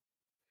work.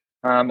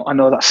 I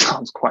know that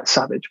sounds quite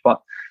savage,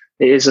 but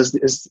it is as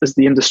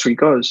the industry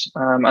goes.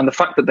 And the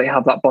fact that they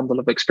have that bundle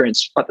of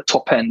experience at the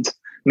top end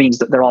means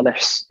that there are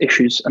less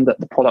issues and that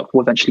the product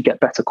will eventually get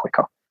better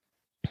quicker.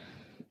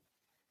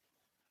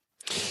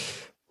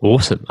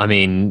 Awesome. I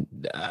mean,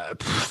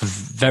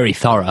 very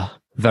thorough.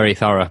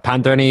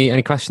 Panda,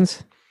 any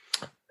questions?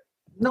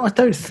 No, I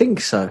don't think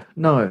so.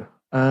 No.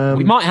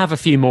 We might have a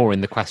few more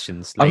in the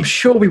questions. I'm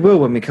sure we will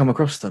when we come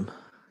across them.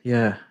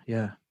 Yeah.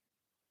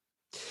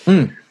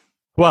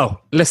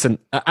 Well, listen,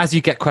 as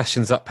you get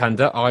questions up,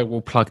 Panda, I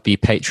will plug the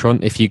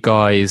Patreon. If you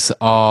guys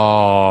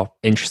are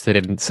interested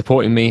in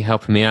supporting me,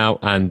 helping me out,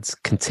 and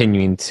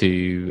continuing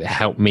to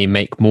help me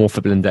make more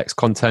Football Index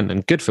content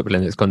and good Football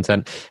Index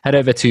content, head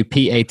over to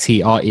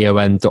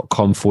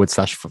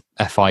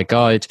patreon.com/FI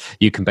guide.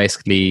 You can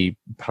basically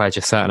pledge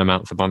a certain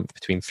amount per month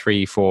between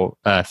 £3,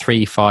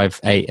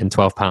 £5, £8 and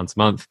 £12 a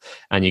month,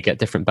 and you get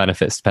different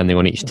benefits depending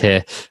on each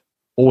tier.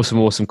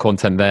 Awesome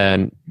content there,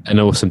 and an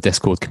awesome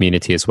Discord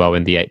community as well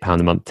in the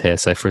 £8 a month tier.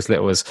 So for as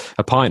little as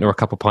a pint or a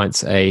couple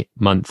pints a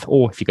month,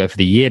 or if you go for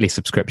the yearly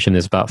subscription,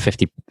 there's about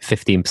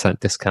 15%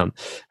 discount.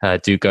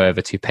 Do go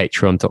over to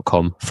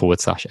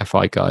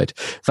patreon.com/FI guide.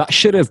 That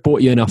should have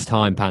bought you enough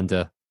time,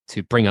 Panda,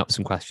 to bring up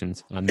some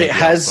questions. It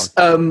has.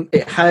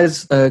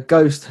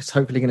 Ghost is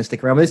hopefully going to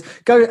stick around with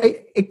this.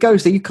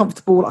 Ghost, are you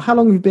comfortable? How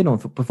long have you been on,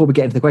 before we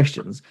get into the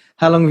questions,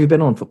 how long have you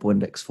been on Football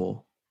Index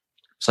for?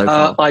 So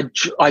far?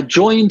 I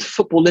joined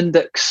Football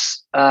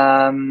Index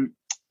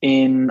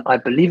in, I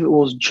believe it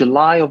was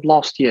July of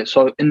last year.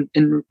 So in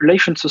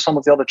relation to some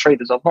of the other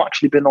traders, I've not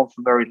actually been on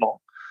for very long.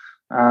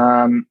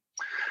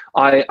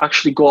 I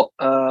actually got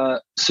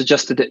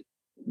suggested it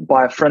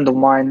by a friend of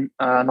mine,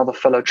 another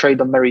fellow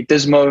trader, Mary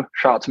Dismo.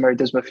 Shout out to Mary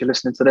Dismo if you're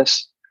listening to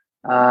this.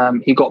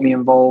 He got me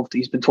involved.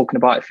 He's been talking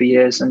about it for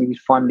years, and he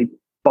finally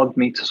bugged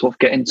me to sort of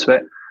get into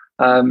it.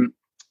 And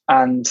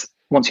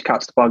once you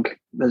catch the bug,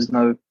 there's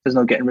no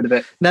getting rid of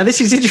it. Now, this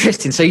is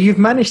interesting. So you've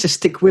managed to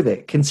stick with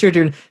it,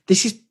 considering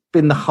this has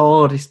been the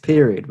hardest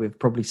period we've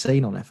probably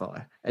seen on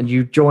FI, and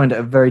you joined at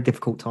a very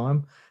difficult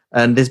time,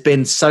 and there's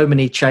been so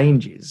many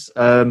changes.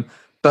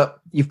 But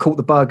you've caught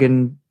the bug,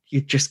 and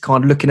you're just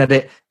kind of looking at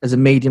it as a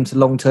medium to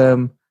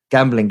long-term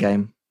gambling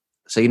game.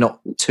 So you're not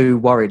too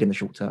worried in the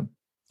short term.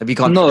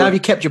 How have you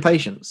kept your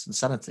patience and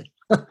sanity?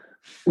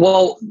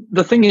 Well,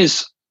 the thing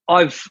is,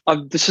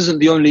 this isn't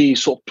the only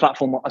sort of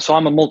platform. So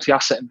I'm a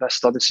multi-asset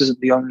investor. This isn't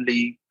the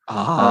only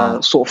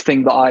sort of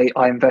thing that I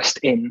invest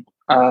in.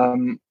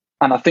 And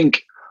I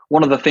think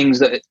one of the things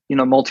that,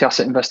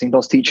 multi-asset investing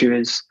does teach you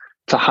is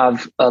to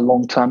have a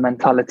long-term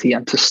mentality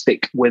and to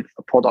stick with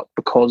a product,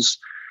 because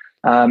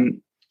I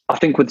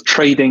think with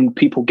trading,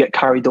 people get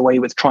carried away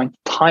with trying to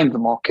time the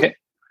market.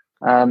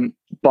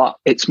 But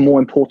it's more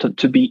important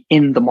to be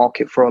in the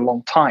market for a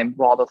long time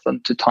rather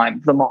than to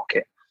time the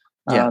market.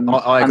 Yeah,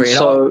 I agree.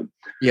 So,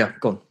 yeah,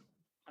 go on.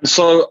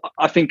 So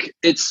I think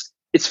it's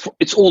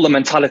all a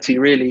mentality,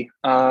 really.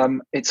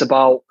 It's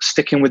about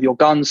sticking with your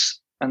guns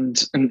and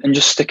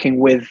just sticking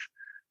with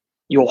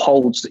your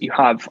holds that you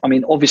have. I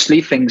mean,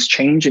 obviously things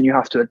change and you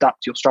have to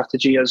adapt your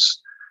strategy as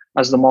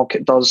the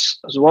market does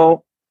as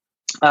well.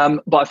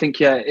 But I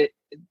think,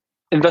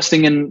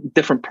 investing in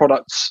different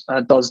products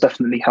does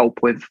definitely help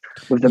with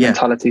the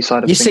mentality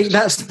side of things. You see,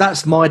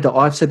 that's my.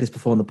 I've said this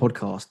before on the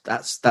podcast.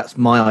 That's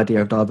my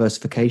idea of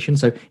diversification.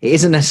 So it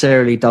isn't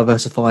necessarily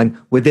diversifying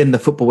within the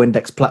Football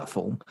Index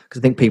platform, because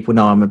I think people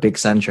know I'm a big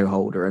Sancho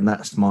holder, and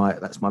that's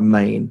my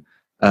main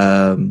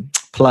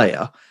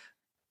player.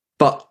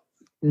 But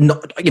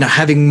not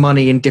having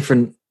money in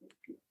different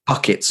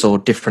buckets or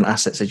different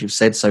assets, as you've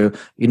said, so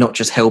you're not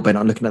just hell-bent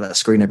on looking at that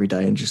screen every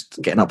day and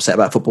just getting upset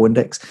about Football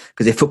Index.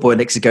 Because if Football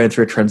Index is going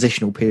through a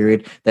transitional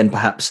period, then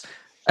perhaps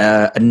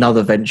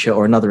another venture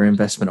or another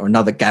investment or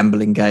another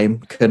gambling game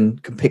can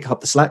pick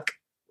up the slack.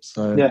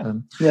 So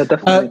yeah,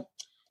 definitely.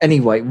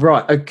 Anyway,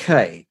 right,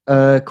 okay.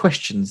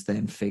 Questions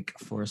then, Fig,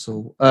 for us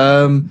all.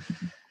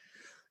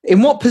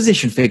 In what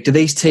position, Fig, do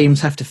these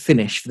teams have to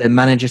finish for their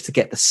managers to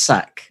get the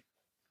sack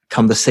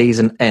come the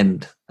season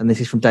end? And this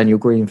is from Daniel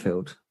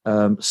Greenfield.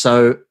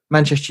 So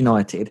Manchester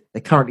United,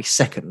 they're currently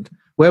second.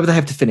 Where would they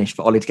have to finish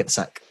for Ollie to get the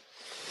sack?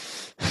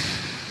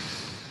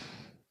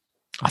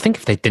 I think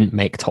if they didn't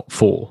make top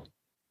four.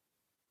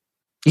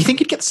 You think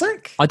he'd get the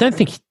sack? I don't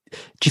think.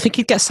 Do you think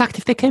he'd get sacked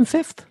if they came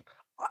fifth?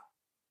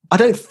 I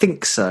don't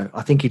think so.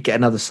 I think he'd get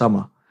another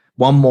summer.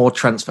 One more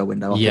transfer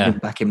window. I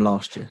think back him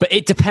last year. But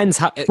it depends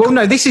how... Well,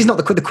 no, this is not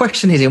the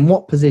question is in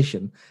what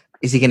position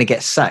is he going to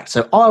get sacked?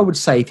 So I would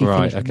say if he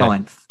finished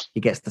ninth, he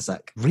gets the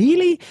sack.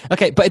 Really?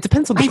 Okay, but it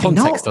depends on the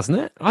context, doesn't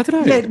it? I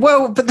don't know. Yeah,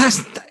 well, but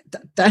that's...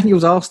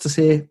 Daniel's asked us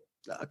here.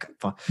 Okay,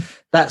 fine.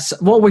 That's...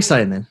 What are we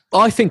saying then?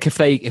 I think if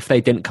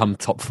they didn't come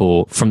top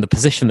four from the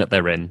position that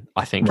they're in,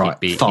 I think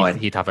fine.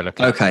 He'd have a look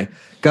at it. Okay.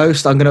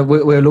 Ghost,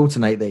 we'll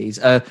alternate these.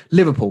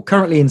 Liverpool,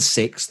 currently in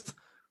sixth.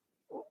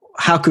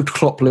 How could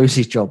Klopp lose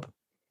his job?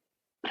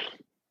 I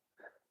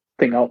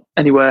think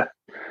anywhere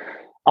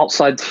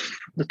outside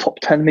the top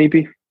 10,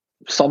 maybe,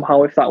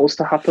 somehow, if that was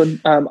to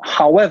happen.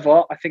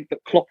 However, I think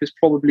that Klopp is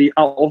probably,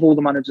 out of all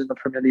the managers in the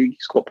Premier League,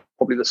 he's got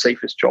probably the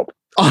safest job.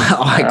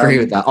 I agree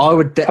with that. I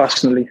would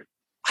personally.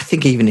 I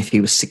think even if he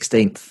was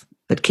 16th,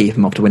 they'd keep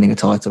him after winning a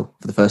title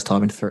for the first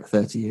time in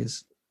 30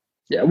 years.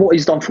 Yeah, what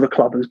he's done for the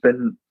club has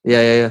been...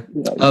 Yeah.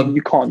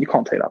 You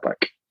can't take that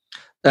back.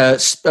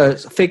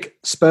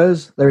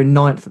 Spurs, they're in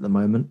ninth at the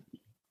moment.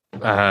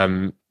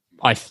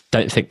 I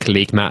don't think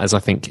league matters. I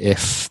think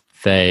if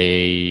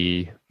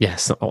they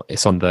Yes,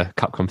 it's on the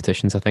cup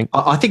competitions, I think.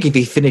 I think if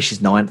he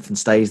finishes ninth and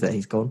stays there,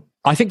 he's gone.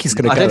 I think he's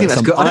going to go. I don't think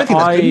that's good. I don't think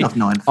that's good enough.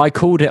 Ninth. I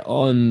called it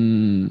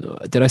on.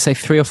 Did I say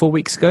 3 or 4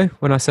 weeks ago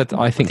when I said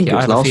I think it was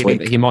I have a last feeling week.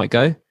 that he might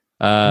go.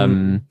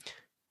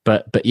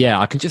 But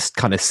yeah, I can just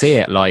kind of see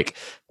it. Like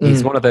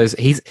he's one of those.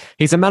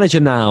 He's a manager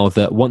now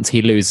that once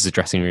he loses a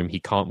dressing room, he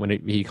can't win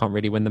it. He can't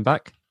really win them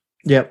back.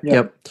 Yep.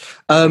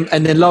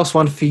 And then last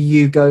one for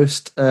you,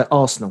 Ghost.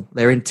 Arsenal.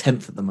 They're in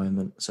 10th at the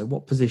moment. So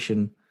what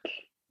position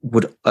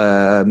would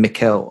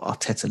Mikel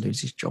Arteta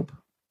lose his job?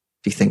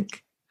 Do you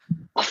think?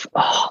 That's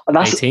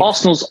 18th?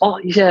 Arsenal's.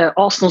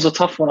 Arsenal's a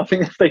tough one. I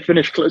think if they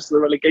finish close to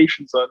the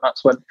relegation zone,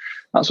 that's when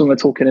we're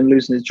talking him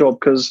losing his job.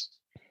 Because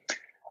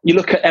you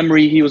look at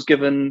Emery, he was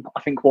given,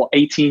 I think,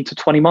 18 to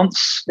 20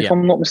 months, if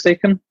I'm not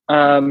mistaken.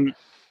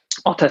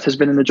 Arteta's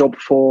been in the job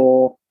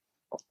for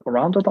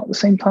around about the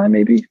same time,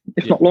 maybe,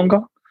 if not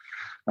longer.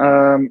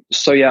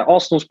 So yeah,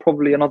 Arsenal's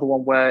probably another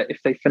one where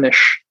if they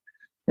finish,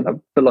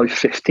 below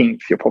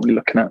 15th, you're probably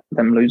looking at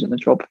them losing the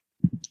job.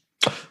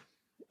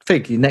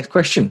 Fig, your next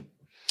question.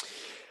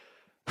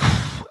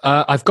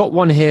 I've got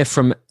one here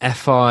from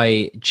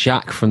FI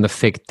Jack from the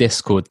Fig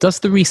Discord. Does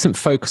the recent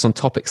focus on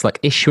topics like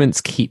issuance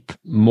keep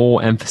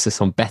more emphasis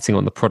on betting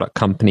on the product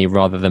company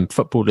rather than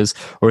footballers,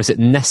 or is it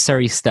a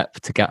necessary step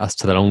to get us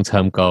to the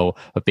long-term goal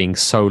of being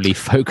solely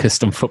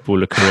focused on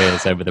footballer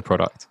careers over the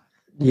product?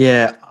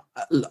 Yeah,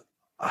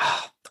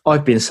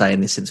 I've been saying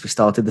this since we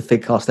started the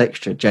Figcast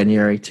Extra,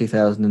 January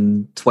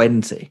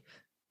 2020.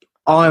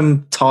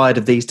 I'm tired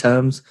of these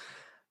terms,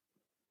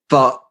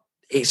 but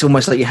it's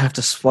almost like you have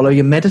to swallow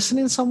your medicine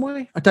in some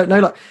way. I don't know.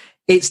 Like,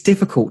 it's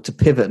difficult to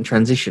pivot and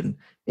transition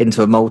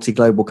into a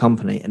multi-global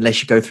company unless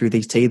you go through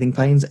these teething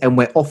pains, and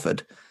we're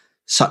offered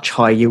such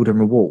high yield and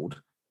reward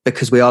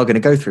because we are going to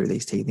go through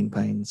these teething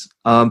pains.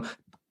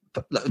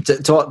 But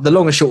the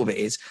long and short of it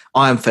is,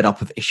 I am fed up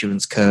of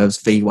issuance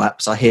curves,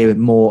 VWAPs. I hear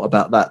more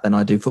about that than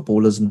I do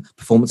footballers and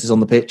performances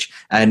on the pitch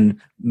and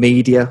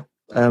media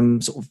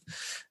sort of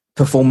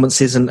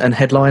performances and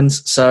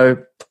headlines.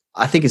 So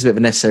I think it's a bit of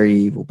a necessary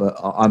evil, but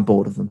I'm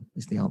bored of them,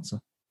 is the answer.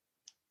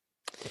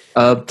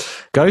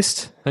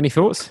 Ghost, any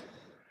thoughts?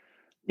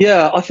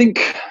 Yeah, I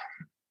think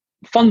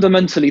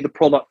fundamentally the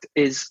product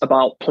is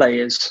about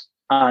players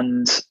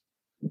and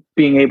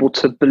being able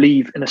to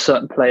believe in a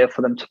certain player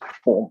for them to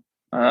perform.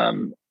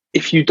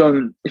 If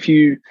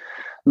you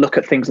look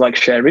at things like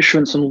share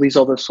issuance and all these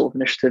other sort of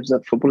initiatives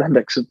that Football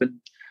Index have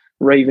been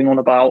raving on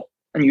about,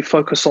 and you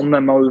focus on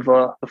them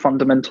over the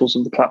fundamentals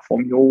of the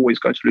platform, you're always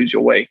going to lose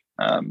your way.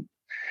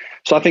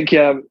 So I think,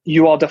 yeah,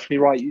 you are definitely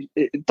right.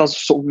 It does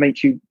sort of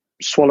make you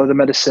swallow the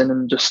medicine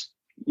and just,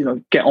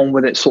 get on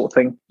with it sort of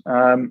thing.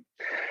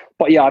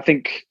 But yeah, I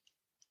think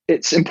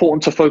it's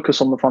important to focus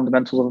on the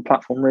fundamentals of the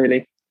platform,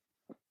 really.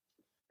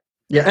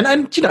 Yeah,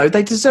 and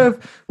they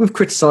deserve. We've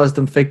criticised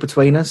them, Fig,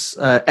 between us.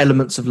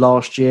 Elements of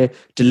last year,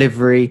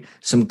 delivery,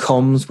 some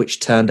comms which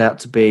turned out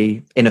to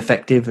be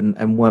ineffective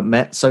and weren't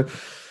met. So,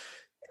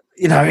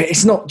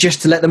 it's not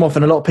just to let them off.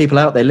 And a lot of people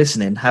out there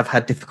listening have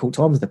had difficult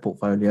times with their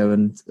portfolio.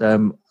 And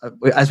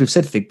as we've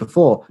said, Fig,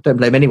 before, don't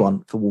blame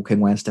anyone for walking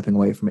away and stepping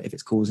away from it if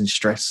it's causing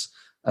stress.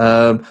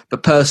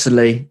 But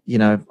personally,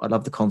 I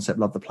love the concept,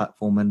 love the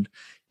platform, and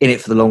in it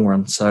for the long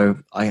run. So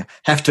I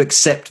have to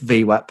accept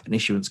VWAP and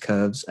issuance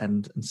curves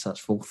and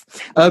such forth.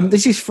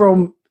 This is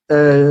from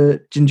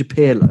Ginger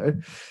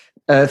Pirlo.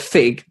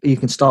 Fig, you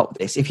can start with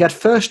this. If you had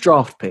first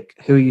draft pick,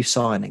 who are you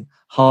signing?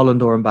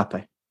 Haaland or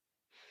Mbappe?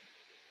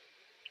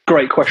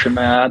 Great question,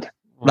 may I add?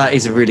 That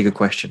is a really good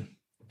question.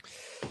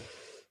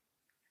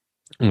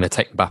 I'm going to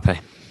take Mbappe.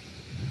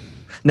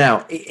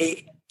 Now,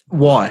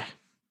 why?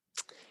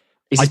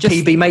 Is it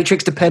PB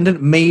matrix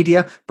dependent?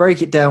 Media?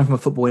 Break it down from a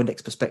Football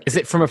Index perspective. Is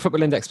it from a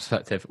Football Index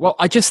perspective? Well,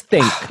 I just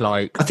think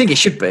I think it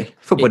should be.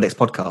 Football Index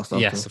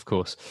podcast. Yes, of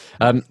course.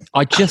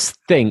 I just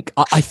think,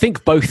 I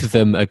think both of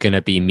them are going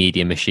to be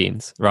media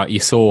machines, right?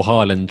 You saw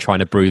Haaland trying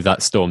to brew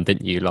that storm,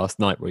 didn't you, last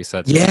night where he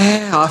said...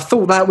 Yeah, I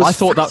thought that was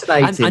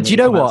fascinating. And you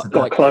know what?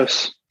 Like,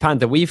 close.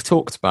 Panda, we've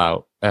talked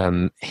about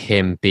him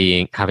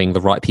having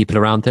the right people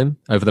around him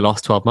over the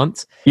last 12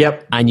 months.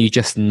 Yep. And you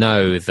just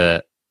know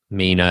that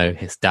Mino,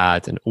 his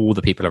dad, and all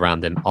the people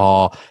around him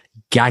are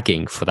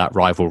gagging for that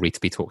rivalry to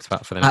be talked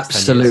about for the next 10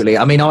 years. Absolutely.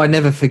 I mean, I'll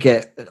never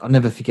forget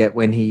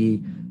when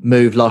he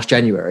moved last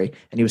January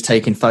and he was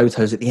taking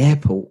photos at the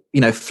airport,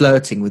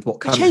 flirting with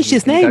what country changed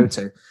his he name. go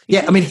to.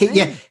 Yeah, I mean,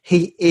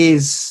 he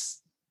is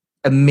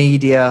a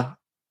media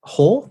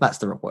whore. That's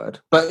the wrong word.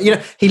 But,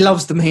 he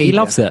loves the media. He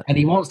loves it. And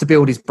he wants to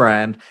build his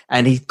brand.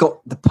 And he's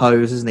got the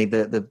pose, isn't he?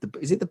 The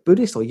is it the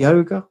Buddhist or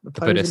yoga? The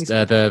Buddhist,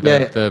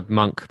 the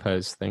monk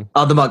pose thing.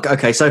 Oh, the monk.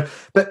 Okay, so,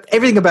 but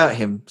everything about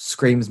him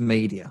screams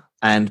media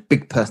and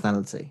big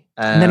personality.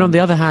 And then on the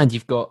other hand,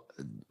 you've got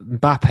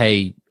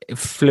Mbappe,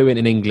 fluent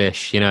in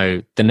English,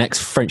 the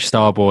next French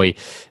star boy,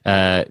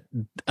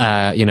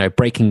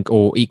 breaking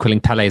or equaling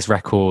Pele's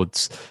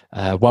records,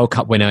 World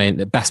Cup winner,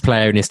 the best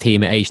player in his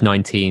team at age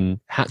 19,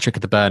 hat-trick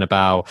at the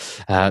Bernabeu,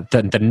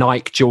 the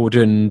Nike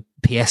Jordan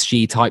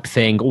PSG type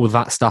thing, all of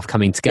that stuff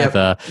coming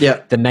together,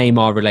 the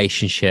Neymar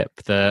relationship,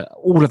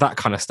 all of that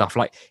kind of stuff.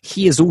 Like,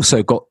 he has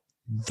also got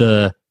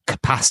the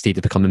capacity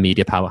to become a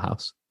media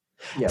powerhouse.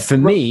 For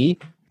me,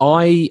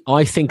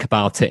 I think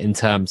about it in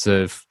terms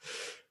of,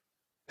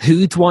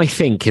 who do I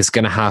think is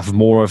going to have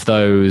more of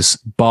those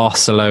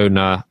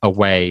Barcelona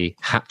away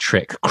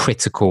hat-trick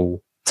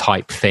critical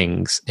type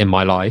things in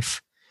my life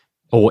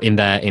or in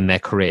their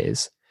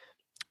careers?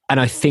 And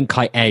I think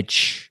I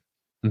edge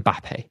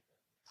Mbappe.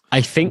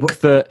 I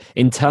think that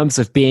in terms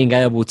of being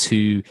able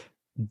to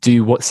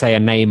do what, say, a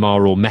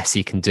Neymar or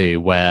Messi can do,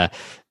 where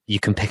you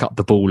can pick up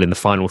the ball in the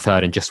final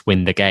third and just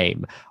win the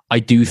game, I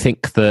do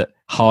think that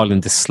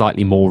Haaland is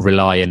slightly more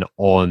reliant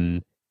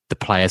on the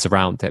players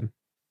around him.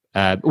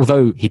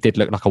 Although he did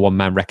look like a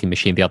one-man wrecking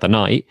machine the other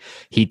night,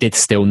 he did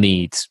still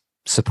need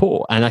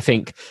support. And I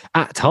think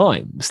at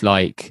times,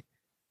 like,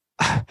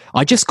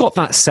 I just got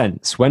that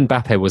sense when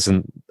Mbappe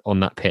wasn't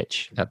on that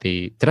pitch at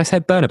did I say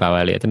Bernabeu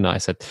earlier, didn't I? I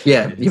said, you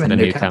meant the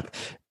new camp.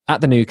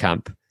 At the new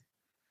camp,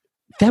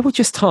 there were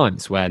just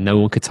times where no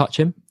one could touch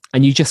him.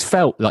 And you just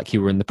felt like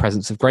you were in the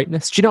presence of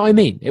greatness. Do you know what I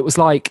mean? It was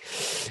like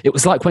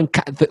when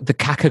the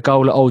Kaka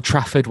goal at Old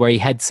Trafford, where he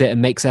heads it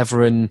and makes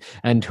everyone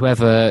and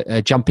whoever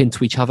jump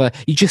into each other.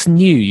 You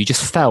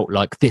just felt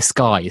like this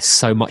guy is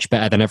so much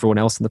better than everyone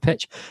else on the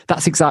pitch.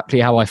 That's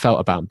exactly how I felt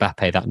about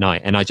Mbappe that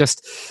night. And I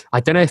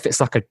don't know if it's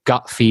like a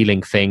gut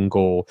feeling thing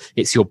or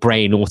it's your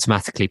brain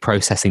automatically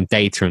processing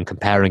data and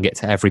comparing it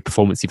to every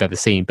performance you've ever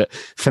seen. But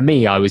for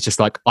me, I was just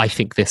like, I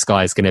think this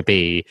guy is going to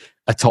be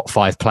a top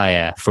 5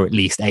 player for at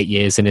least 8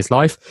 years in his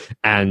life,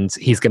 and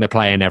he's going to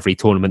play in every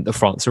tournament that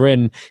France are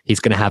in. He's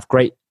going to have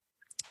great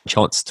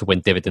chance to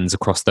win dividends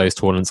across those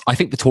tournaments. I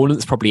think the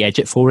tournaments probably edge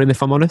it for him,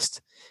 if I'm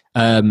honest.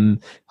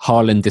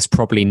 Haaland is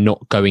probably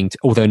not going to,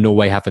 although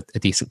Norway have a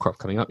decent crop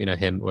coming up,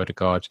 him,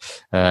 Odegaard,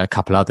 a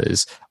couple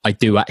others. I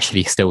do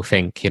actually still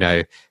think,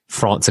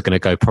 France are going to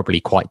go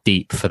probably quite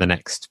deep for the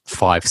next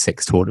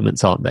 5-6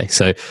 tournaments, aren't they?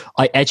 So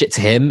I edge it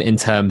to him in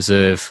terms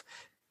of,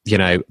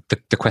 the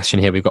question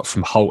here we've got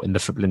from Holt in the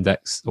Football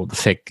Index, or the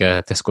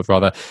FIG Discord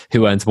rather,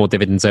 who earns more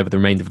dividends over the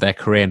remainder of their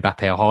career,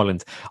 Mbappe or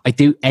Haaland? I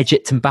do edge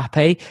it to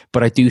Mbappe,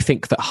 but I do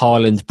think that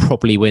Haaland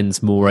probably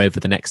wins more over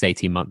the next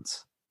 18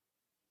 months.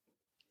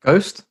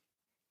 Ghost?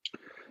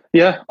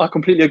 Yeah, I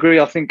completely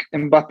agree. I think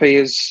Mbappe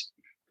is,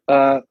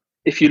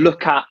 if you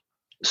look at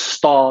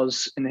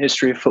stars in the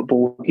history of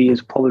football, he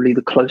is probably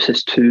the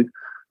closest to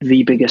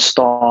the biggest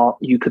star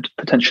you could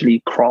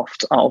potentially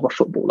craft out of a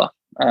footballer.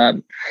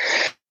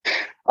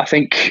 I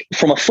think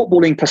from a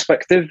footballing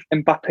perspective,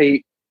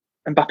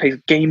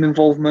 Mbappe's game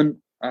involvement,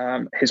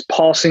 his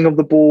passing of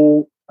the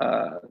ball,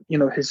 the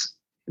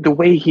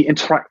way he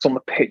interacts on the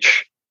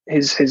pitch,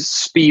 his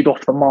speed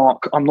off the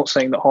mark. I'm not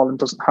saying that Haaland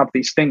doesn't have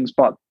these things,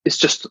 but it's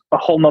just a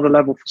whole nother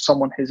level for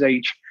someone his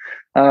age.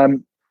 I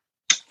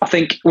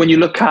think when you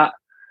look at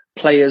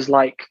players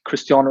like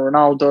Cristiano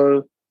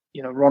Ronaldo,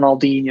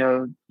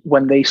 Ronaldinho,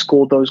 when they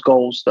scored those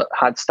goals that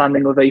had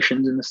standing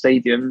ovations in the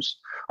stadiums.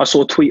 I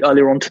saw a tweet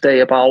earlier on today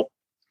about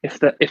if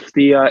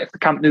the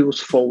Camp Nou was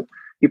full,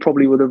 he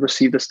probably would have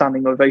received a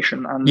standing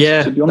ovation. And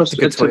to be honest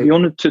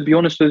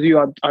with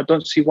you, I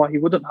don't see why he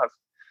wouldn't have.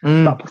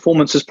 That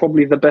performance is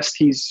probably the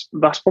best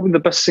that's probably the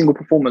best single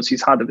performance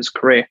he's had of his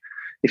career.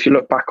 If you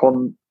look back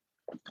on,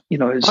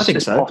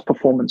 his past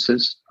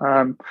performances,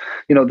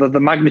 the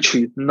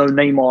magnitude, no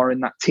Neymar in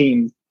that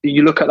team.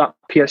 You look at that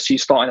PSG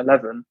starting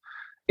 11.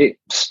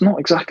 It's not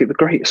exactly the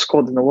greatest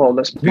squad in the world.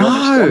 Let's be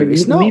honest.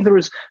 It's not.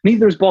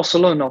 Neither is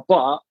Barcelona,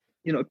 but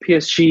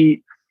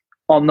PSG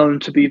are known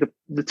to be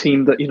the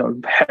team that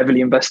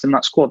heavily invest in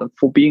that squad, and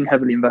for being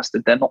heavily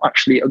invested, they're not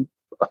actually a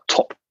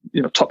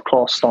top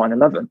class starting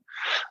 11.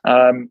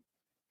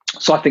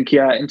 So I think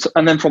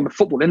and then from the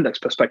Football Index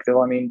perspective,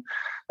 I mean,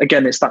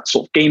 again, it's that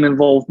sort of game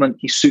involvement.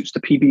 He suits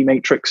the PB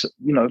matrix,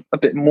 a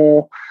bit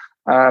more.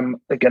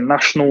 Again,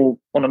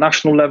 on a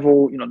national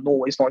level,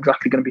 Norway's not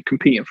exactly going to be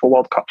competing for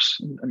World Cups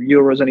and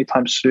Euros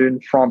anytime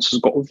soon. France has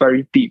got a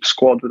very deep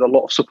squad with a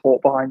lot of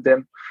support behind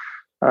them.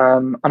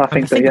 And I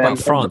think the thing about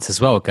France as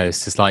well,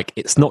 Ghost, is like,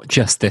 it's not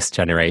just this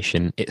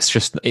generation.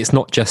 It's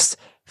not just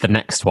the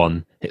next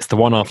one. It's the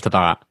one after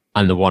that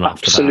and the one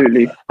after that.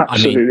 Absolutely. I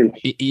mean,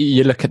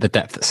 you look at the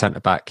depth at centre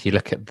back. You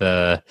look at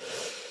the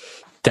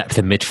depth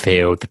in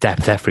midfield. The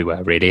depth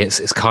everywhere. Really,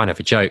 it's kind of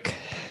a joke.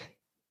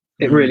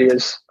 It really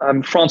is.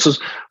 France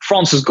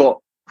has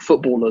got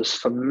footballers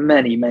for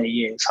many, many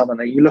years, haven't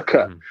they? You look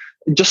at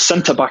just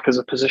centre back as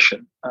a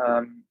position.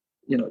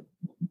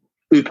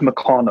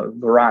 Upamecano,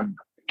 Varane,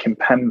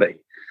 Kimpembe.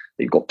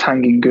 You've got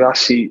Tanguy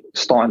Guirassy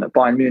starting at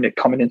Bayern Munich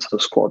coming into the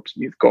squad.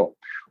 You've got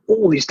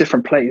all these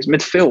different players.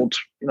 Midfield,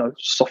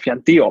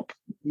 Sofiane Diop.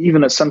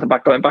 Even at centre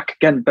back, going back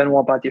again,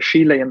 Benoit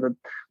Badiashile and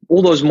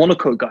all those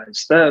Monaco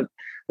guys. They're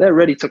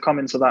ready to come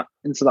into that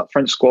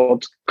French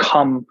squad.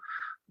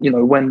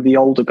 When the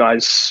older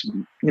guys,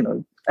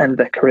 end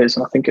their careers.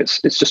 And I think it's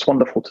just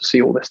wonderful to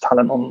see all this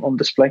talent on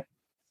display.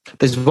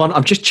 There's one,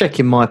 I'm just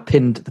checking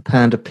the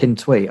Panda pinned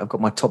tweet. I've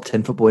got my top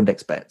 10 Football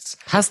Index bets.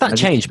 Has that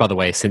changed, by the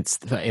way, since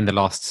in the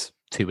last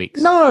 2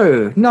 weeks?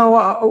 No,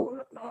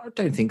 I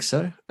don't think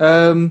so.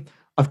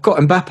 I've got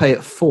Mbappe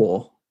at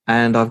 4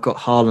 and I've got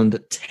Haaland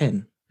at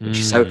 10.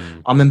 So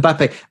I'm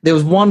Mbappe. There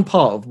was one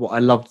part of what I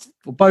loved.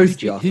 Well, both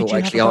of you, I thought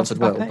actually answered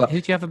well. But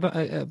who do you have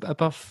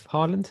above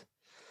Haaland?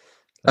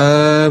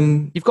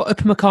 You've got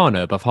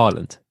Upamecano above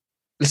Haaland.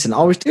 Listen,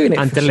 I was doing it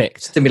and to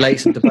stimulate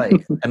some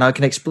debate, and I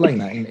can explain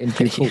that in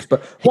due course.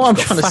 But what I'm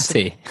trying to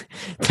say,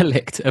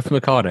 Delict,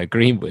 Upamecano,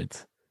 Greenwood,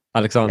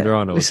 Alexander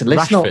Arnold, listen,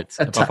 Rashford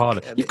above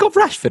Haaland. You've got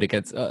Rashford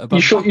against.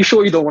 You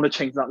sure you don't want to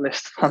change that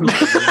list? I'm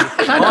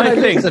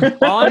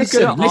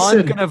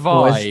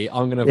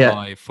gonna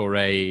vie for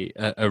a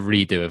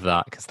redo of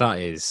that, because that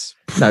is.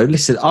 No,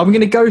 listen, I'm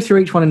going to go through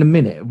each one in a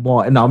minute.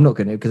 Why? No, I'm not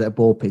going to, because that'll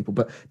bore people.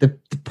 But the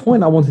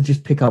point I want to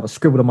just pick up, I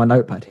scribbled on my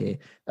notepad here,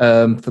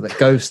 for that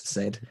Ghost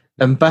said,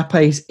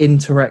 Mbappe's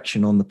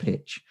interaction on the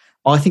pitch.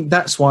 I think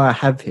that's why I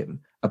have him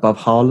above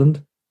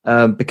Haaland,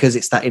 because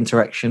it's that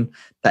interaction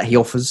that he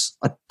offers.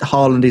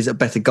 Haaland is a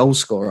better goal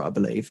scorer, I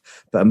believe,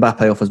 but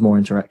Mbappe offers more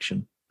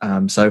interaction.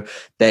 So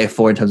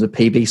therefore, in terms of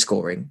PB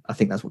scoring, I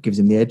think that's what gives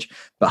him the edge.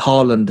 But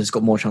Haaland has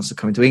got more chance of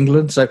coming to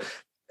England. So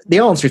the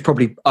answer is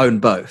probably own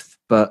both.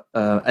 But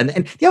and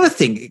the other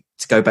thing,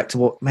 to go back to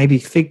what maybe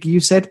Fig you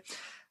said,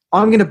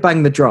 I'm going to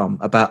bang the drum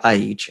about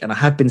age, and I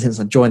have been since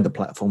I joined the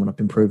platform, and I've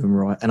been proven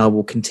right, and I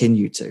will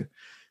continue to.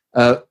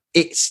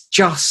 It's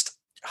just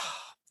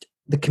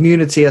the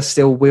community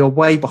we are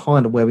way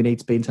behind on where we need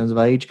to be in terms of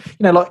age.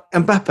 You know, like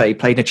Mbappe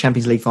played in a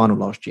Champions League final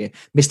last year,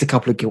 missed a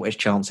couple of gilt-edged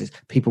chances,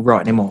 people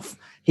writing him off.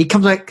 He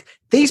comes like,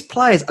 these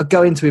players are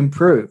going to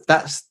improve.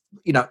 That's,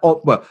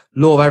 law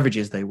of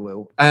averages, they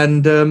will.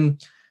 And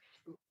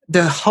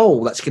the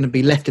hole that's going to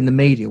be left in the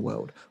media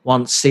world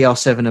once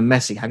CR7 and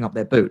Messi hang up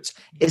their boots,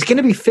 it's going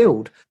to be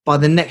filled by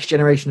the next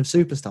generation of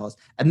superstars.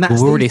 And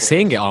that's we're already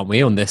seeing it, aren't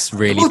we, on this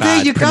really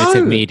bad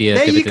primitive media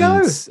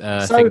dividends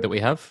thing that we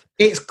have?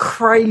 It's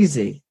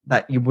crazy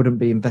that you wouldn't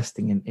be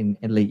investing in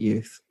elite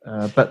youth.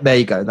 But there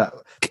you go.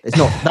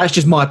 That's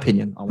just my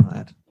opinion, I want to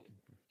add.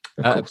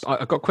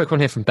 I've got a quick one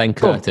here from Ben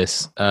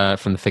Curtis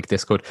from the Fig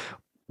Discord.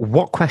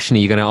 What question are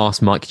you going to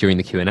ask Mike during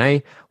the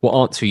Q&A? What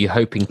answer are you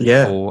hoping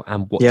for,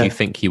 and what do you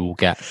think you will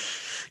get?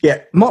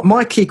 Yeah,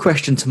 my key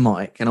question to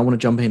Mike, and I want to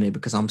jump in here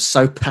because I'm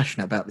so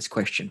passionate about this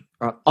question.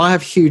 Right? I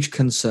have huge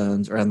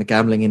concerns around the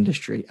gambling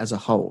industry as a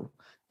whole,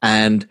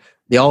 and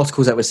the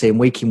articles that we're seeing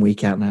week in,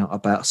 week out now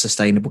about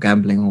sustainable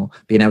gambling or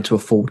being able to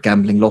afford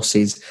gambling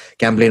losses,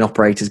 gambling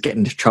operators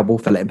getting into trouble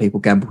for letting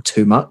people gamble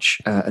too much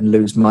and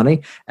lose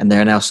money, and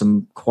there are now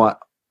some quite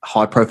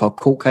high-profile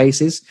court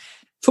cases.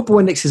 Football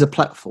Index is a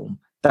platform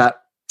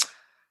that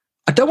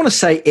I don't want to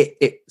say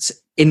it's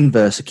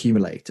inverse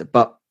accumulator,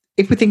 but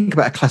if we think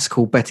about a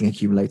classical betting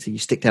accumulator, you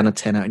stick down a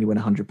tenner and you win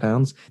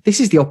 £100. This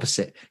is the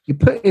opposite. You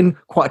put in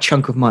quite a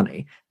chunk of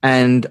money,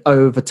 and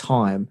over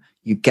time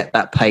you get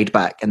that paid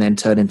back and then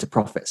turn into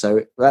profit.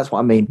 So that's what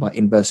I mean by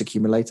inverse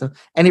accumulator.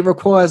 And it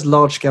requires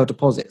large-scale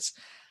deposits.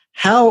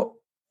 How,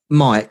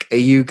 Mike, are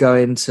you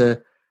going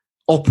to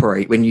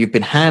operate when you've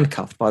been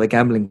handcuffed by the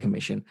Gambling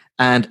Commission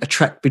and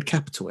attract big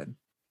capital in?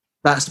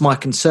 That's my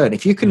concern.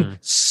 If you can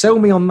sell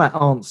me on that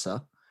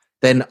answer,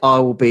 then I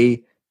will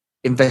be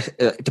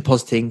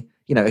depositing,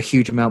 a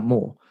huge amount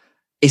more.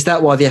 Is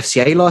that why the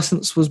FCA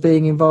license was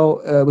being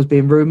involved? Was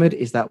being rumored?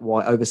 Is that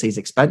why overseas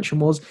expansion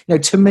was?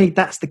 To me,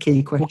 that's the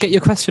key question. We'll get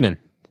your question in.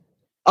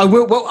 I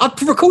will. Well, I've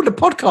recorded a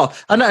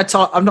podcast.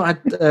 I've not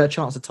had a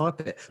chance to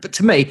type it. But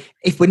to me,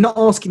 if we're not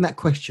asking that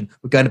question,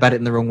 we're going about it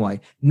in the wrong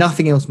way.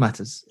 Nothing else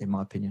matters, in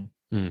my opinion.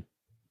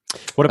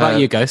 What about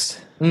you,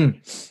 Ghost?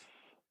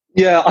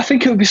 Yeah, I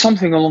think it would be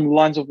something along the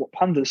lines of what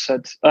Panda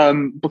said,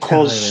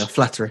 because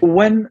flattery.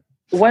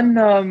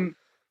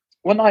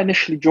 When I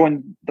initially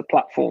joined the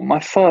platform, my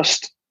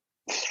first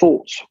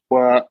thoughts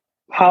were,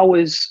 how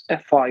is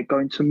FI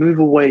going to move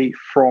away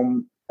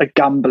from a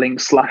gambling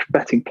 /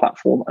 betting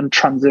platform and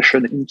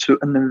transition into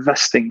an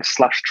investing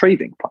 /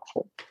 trading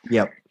platform?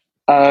 Yep.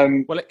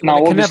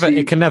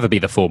 It can never be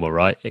the former,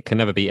 right? It can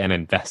never be an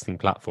investing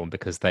platform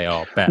because they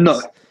are bets.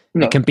 No.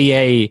 It can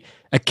be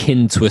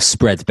akin to a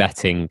spread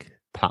betting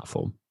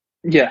platform.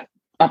 Yeah,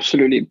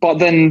 absolutely. But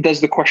then there's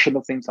the question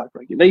of things like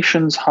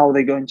regulations. How are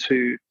they going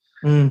to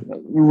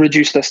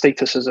reduce their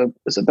status as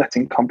a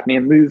betting company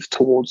and move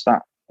towards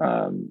that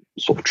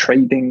sort of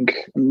trading?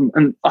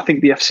 And I think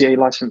the FCA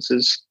license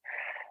is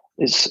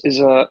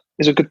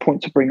a good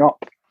point to bring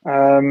up.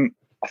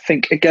 I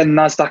think again,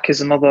 NASDAQ is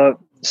another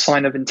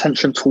sign of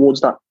intention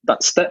towards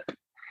that step.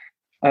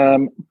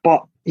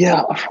 But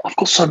yeah, I've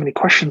got so many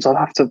questions. I'll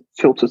have to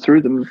filter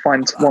through them and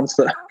find ones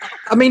that.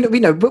 I mean,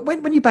 but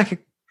when you back a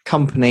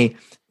company,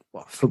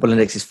 Football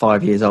Index is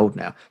 5 years old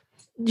now.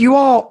 You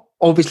are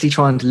obviously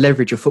trying to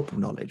leverage your football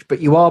knowledge,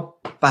 but you are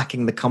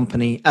backing the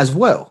company as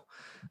well.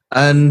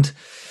 And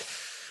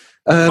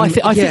I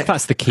think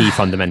that's the key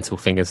fundamental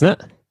thing, isn't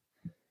it?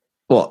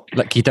 What?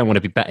 Like, you don't want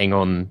to be betting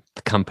on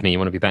the company; you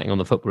want to be betting on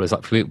the footballers.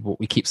 Like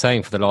what we keep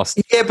saying for the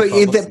last. Yeah, but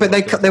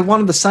they're one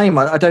and the same.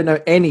 I don't know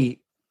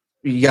any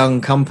young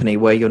company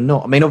where you're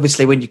not. I mean,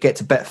 obviously, when you get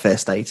to Betfair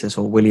status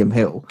or William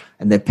Hill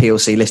and they're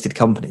PLC listed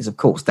companies, of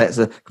course, that's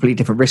a completely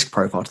different risk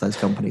profile to those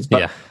companies.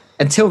 But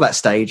until that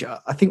stage,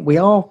 I think we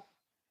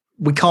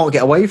can't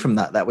get away from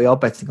that we are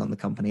betting on the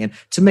company. And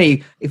to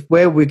me, if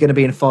where we're going to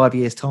be in 5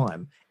 years'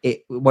 time,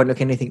 it won't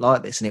look anything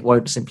like this, and it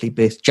won't simply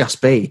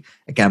just be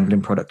a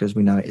gambling product as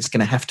we know it. It's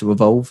going to have to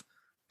evolve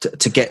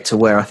to get to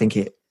where I think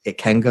it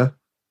can go.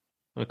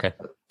 Okay.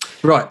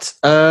 Right.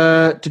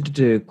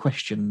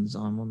 Questions.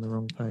 I'm on the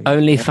wrong page.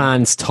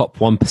 OnlyFans top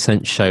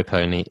 1% show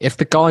pony. If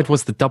the guide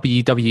was the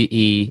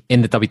WWE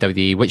in the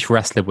WWE, which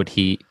wrestler would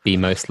he be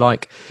most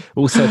like?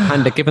 Also,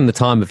 Panda, given the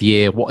time of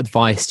year, what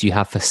advice do you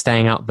have for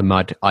staying out the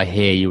mud? I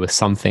hear you were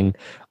something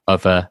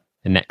of an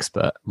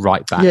expert.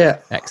 Right back. Yeah.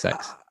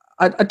 XX.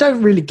 I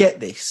don't really get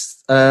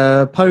this.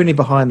 Pony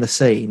behind the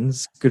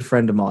scenes, good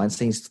friend of mine,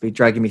 seems to be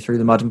dragging me through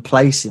the mud and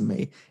placing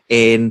me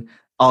in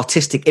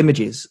artistic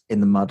images in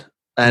the mud.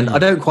 And I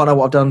don't quite know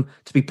what I've done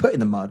to be put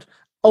in the mud.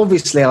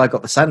 Obviously, I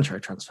got the Sancho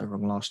transfer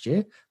wrong last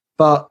year,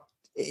 but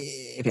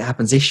if it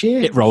happens this year...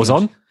 It rolls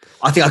on.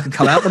 I think I can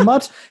come out the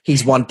mud.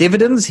 He's won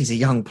dividends. He's a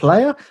young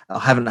player. I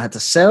haven't had to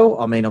sell.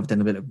 I mean, I've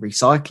done a bit of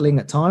recycling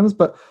at times,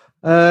 but,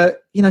 so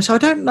I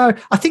don't know.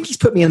 I think he's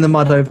put me in the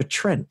mud over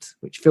Trent,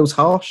 which feels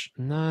harsh,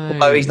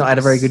 although he's not had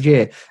a very good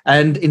year.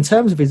 And in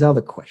terms of his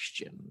other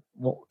question,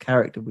 what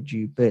character would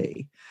you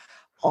be?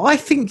 I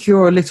think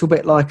you're a little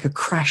bit like a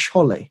Crash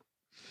Holly.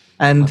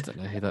 And I don't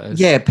know who that is.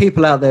 Yeah,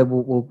 people out there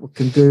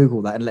can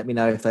Google that and let me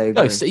know if they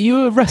agree. So are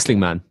you a wrestling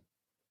man?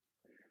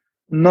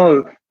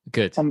 No.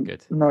 Good.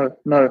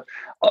 No.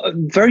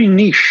 Very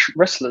niche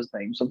wrestlers'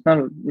 names. I've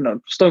never,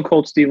 Stone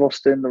Cold Steve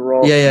Austin, The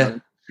Rock. Yeah.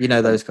 You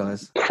know those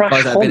guys.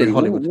 Crash Holly. In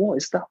Hollywood. What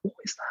is that?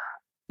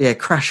 Yeah,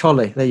 Crash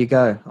Holly. There you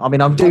go. I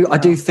mean, I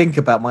do think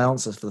about my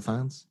answers for the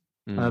fans.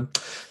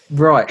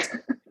 Right.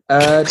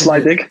 Sly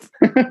dig.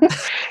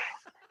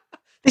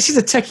 This is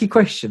a techie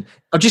question.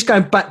 I'm just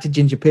going back to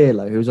Ginger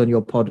Pirlo, who was on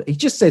your pod. He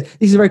just said,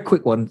 this is a very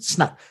quick one,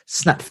 snap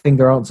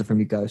finger answer from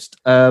you, Ghost.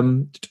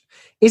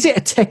 Is it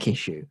a tech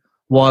issue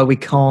why we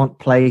can't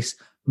place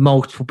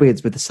multiple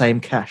bids with the same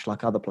cash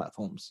like other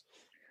platforms?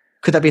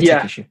 Could that be a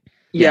tech issue?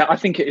 Yeah, I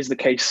think it is the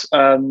case.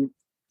 I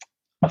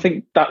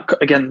think that,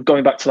 again,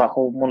 going back to that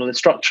whole monolith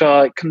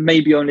structure, it can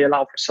maybe only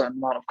allow for a certain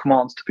amount of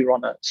commands to be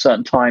run at a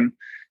certain time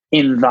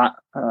in that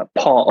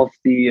part of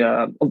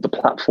the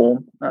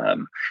platform.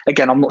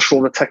 Again, I'm not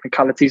sure the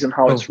technicalities and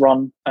how it's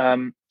run,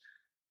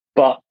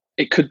 but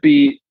it could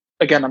be,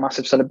 again, a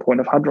massive selling point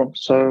of Hadron.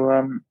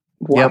 So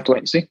we'll have to wait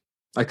and see.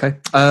 Okay.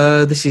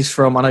 This is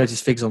from, I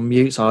noticed Fig's on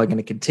mute, so I'm going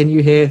to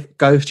continue here.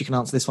 Ghost, you can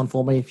answer this one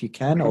for me if you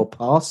can, or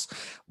pass.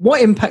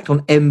 What impact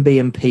on MB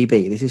and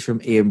PB? This is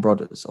from Ian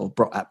Brothers, or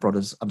at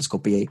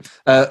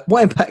Brothers_BE.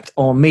 What impact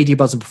on media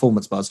buzz and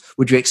performance buzz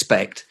would you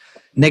expect,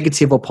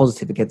 negative or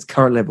positive, against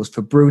current levels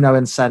for Bruno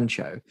and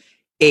Sancho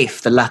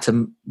if the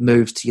latter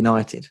moves to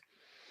United?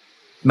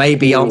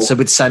 Maybe answer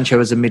with Sancho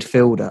as a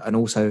midfielder, and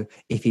also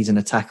if he's an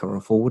attacker or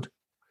a forward.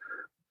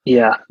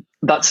 Yeah,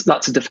 that's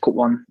a difficult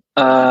one.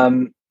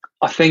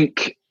 I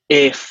think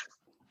if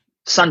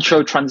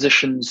Sancho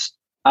transitions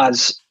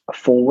as a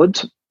forward,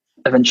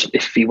 eventually,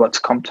 if he were to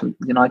come to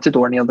United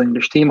or any other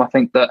English team, I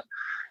think that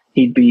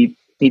he'd be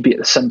at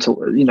the centre.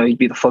 He'd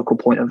be the focal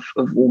point of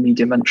all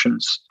media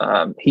mentions.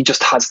 He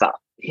just has that.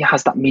 He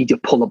has that media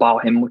pull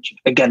about him, which,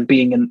 again,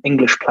 being an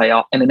English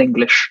player in an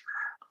English,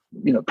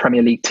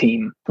 Premier League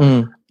team,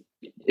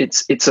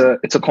 it's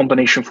a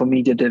combination for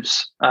media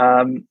divs.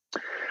 I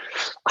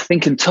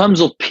think in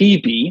terms of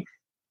PB,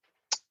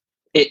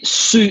 it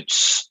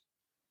suits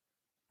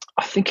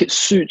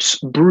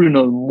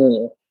Bruno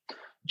more,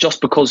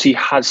 just because he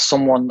has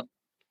someone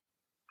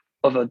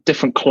of a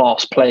different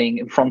class playing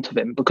in front of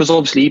him, because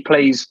obviously he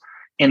plays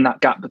in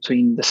that gap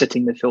between the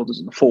sitting midfielders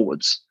and the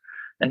forwards,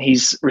 and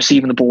he's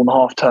receiving the ball in the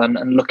half turn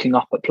and looking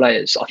up at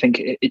players. I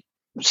think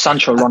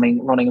Sancho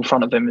running in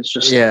front of him is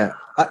just... Yeah,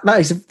 that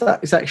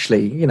is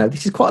actually,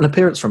 this is quite an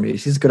appearance from you.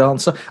 This is a good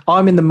answer.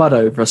 I'm in the mud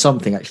over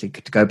something, actually,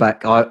 to go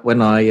back.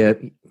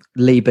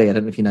 Lee B, I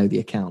don't know if you know the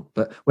account,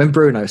 but when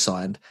Bruno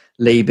signed,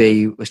 Lee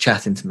B was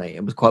chatting to me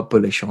and was quite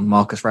bullish on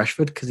Marcus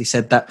Rashford, because he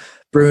said that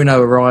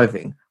Bruno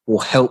arriving will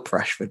help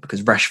Rashford,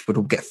 because Rashford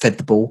will get fed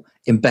the ball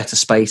in better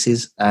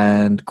spaces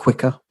and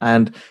quicker,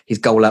 and his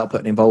goal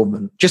output and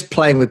involvement, just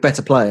playing with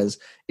better players,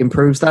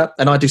 improves that.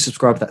 And I do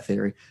subscribe to that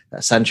theory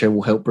that Sancho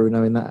will help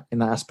Bruno in that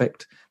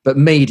aspect. But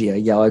media,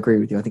 I agree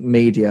with you. I think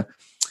media,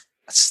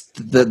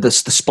 the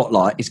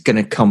spotlight is going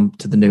to come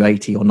to the new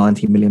 80 or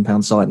 90 million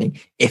pound signing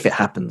if it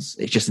happens.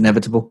 It's just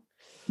inevitable.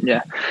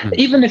 Yeah.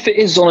 Even if it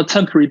is on a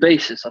temporary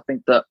basis, I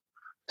think that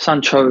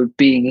Sancho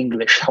being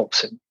English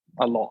helps him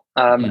a lot.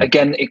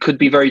 Again, it could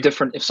be very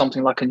different if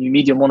something like a new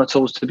media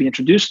monitor was to be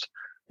introduced.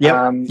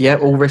 All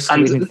risks.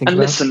 And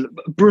listen,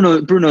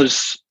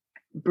 Bruno's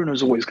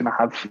always going to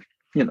have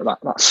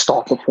that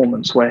star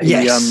performance where he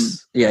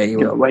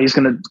where he's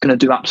going to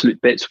do absolute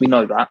bits. We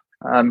know that.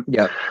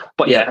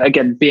 But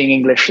again, being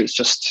English, it's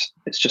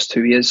just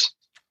 2 years.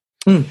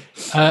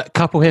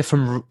 Couple here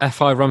from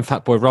FI Run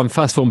Fat Boy Run.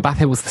 First of all,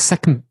 Mbappe was the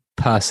second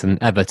person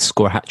ever to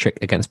score a hat-trick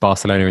against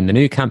Barcelona in the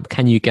Nou Camp.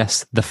 Can you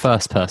guess the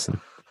first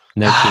person?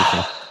 No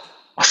cheating.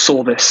 I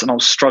saw this and I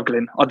was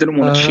struggling. I didn't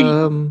want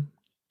to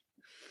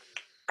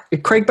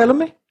cheat. Craig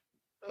Bellamy?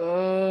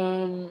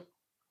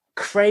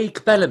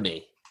 Craig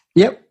Bellamy.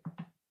 Yep.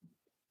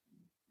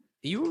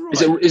 Are you all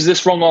right? Is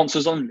this wrong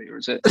answers only, or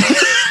is it?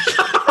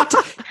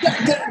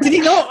 Did he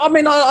not? I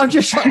mean, I'm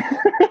just like...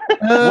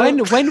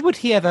 when would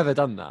he have ever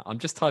done that? I'm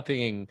just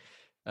typing in...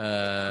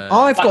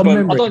 I've got a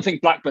memory. I don't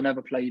think Blackburn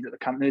ever played at the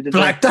Camp Nou, did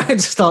they? Don't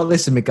start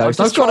listening to me, Ghost.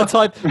 I've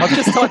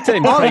just typed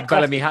in Craig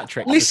Bellamy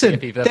hat-trick. Listen,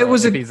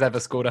 if he's ever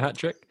scored a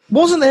hat-trick.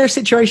 Wasn't there a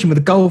situation with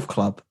a golf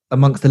club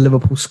amongst the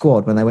Liverpool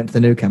squad when they went to the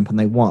Nou Camp and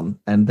they won,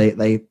 and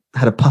they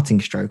had a putting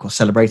stroke or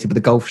celebrated with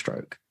a golf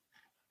stroke?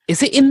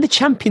 Is it in the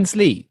Champions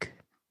League?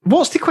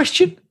 What's the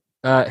question?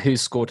 Who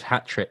scored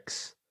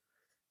hat-tricks?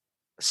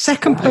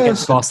 Second person.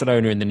 Against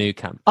Barcelona in the Nou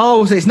Camp.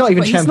 Oh, so it's not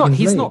even Champions League.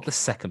 He's not the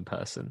second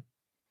person.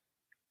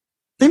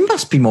 There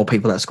must be more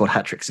people that scored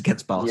hat-tricks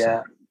against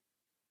Barcelona.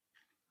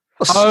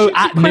 Yeah.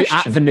 At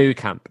the Nou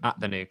Camp.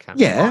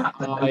 Yeah.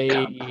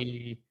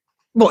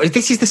 What,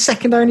 this is the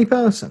second only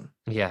person?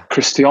 Yeah.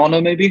 Cristiano,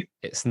 maybe?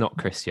 It's not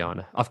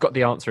Cristiano. I've got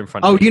the answer in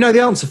front of me. Oh, you know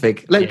the answer,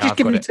 Fig?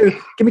 Give me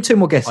two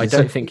more guesses. I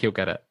don't think you'll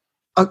get it.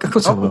 Of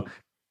course I will.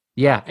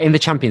 Yeah, in the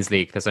Champions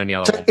League, there's only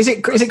other one. Is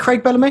it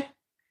Craig Bellamy?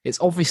 It's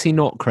obviously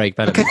not Craig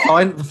Bellamy. Okay,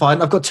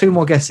 fine. I've got two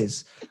more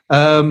guesses.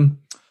 Can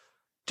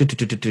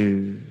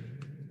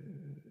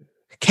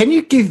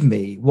you give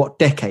me what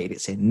decade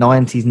it's in?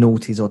 90s,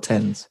 noughties, or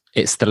 10s?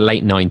 It's the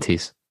late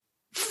 90s.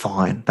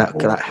 Fine,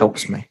 that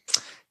helps me.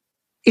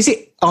 Is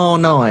it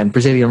R9,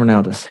 Brazilian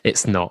Ronaldo?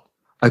 It's not.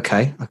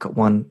 Okay, I've got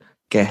one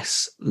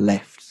guess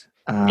left.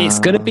 It's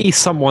going to be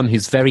someone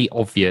who's very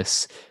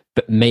obvious,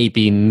 but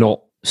maybe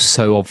not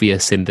so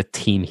obvious in the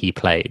team he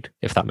played,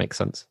 if that makes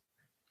sense.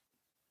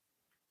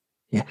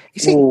 Yeah.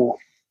 Is it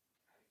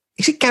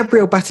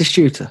Gabriel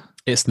Batistuta?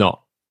 It's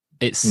not.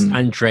 It's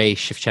Andrei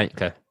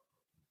Shevchenko.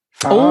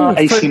 For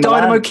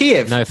Dynamo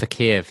Kiev? No, for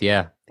Kiev,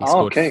 yeah. He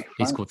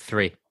scored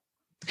 3.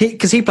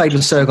 Because he played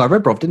with Sergei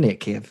Rebrov, didn't he, at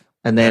Kiev?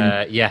 And then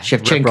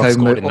Shevchenko Rebrov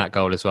scored in that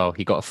goal as well.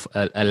 He got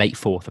a late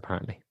 4th,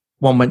 apparently.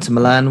 One went to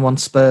Milan, one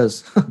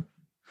Spurs.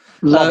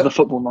 Love the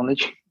football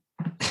knowledge.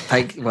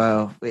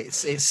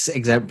 It's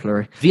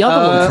exemplary. The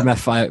other one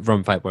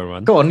from FI,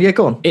 Go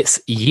on.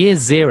 It's year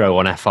 0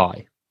 on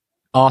FI.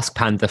 Ask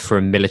Panda for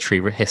a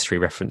military history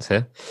reference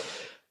here.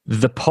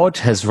 The pod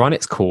has run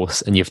its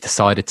course and you've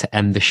decided to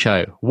end the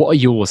show. What are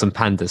yours and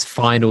Panda's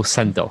final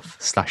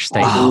send-off /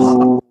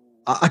 statement?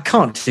 I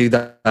can't do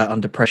that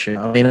under pressure.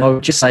 I mean, I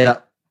would just say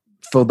that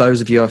for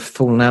those of you I've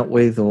fallen out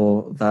with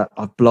or that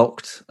I've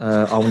blocked,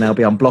 I'll now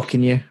be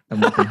unblocking you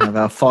and we can have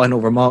our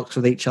final remarks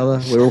with each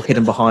other. We're all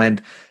hidden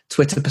behind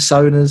Twitter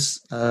personas,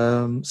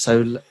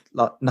 so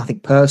like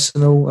nothing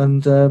personal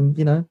and,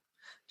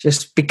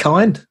 just be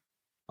kind,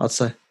 I'd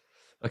say.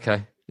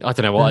 Okay. I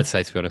don't know what I'd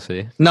say, to be honest with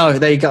you. No,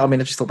 there you go. I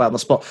mean, I just thought about it on the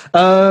spot.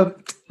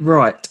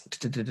 Right.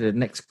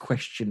 Next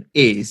question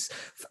is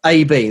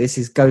AB. This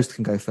is Ghost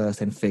can go first,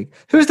 then Fig.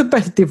 Who is the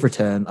better div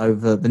return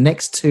over the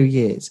next 2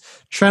 years?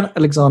 Trent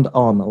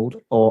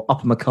Alexander-Arnold or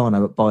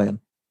Upamecano at Bayern?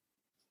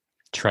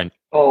 Trent.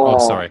 Oh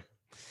sorry.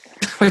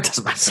 It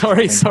doesn't matter.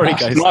 Sorry,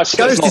 Ghost.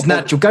 Ghost is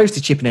natural. Ghost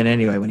is chipping in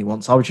anyway when he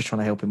wants. I was just trying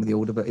to help him with the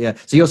order, but yeah.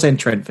 So you're saying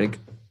Trent, Fig?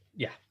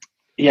 Yeah.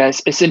 Yeah,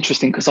 it's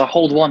interesting because I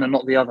hold one and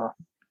not the other.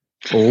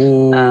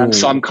 Oh.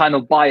 So I'm kind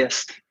of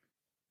biased.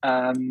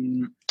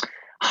 However,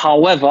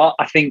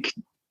 I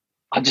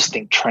just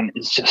think Trent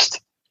is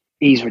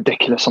he's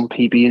ridiculous on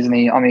PB, isn't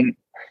he? I mean,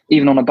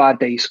 even on a bad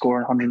day, he's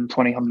scoring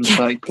 120,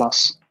 130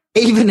 plus.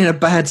 Even in a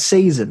bad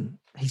season,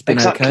 he's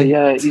been okay.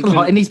 Yeah,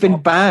 he's been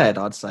bad,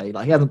 I'd say.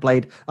 Like, he hasn't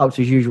played up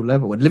to his usual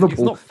level. And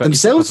Liverpool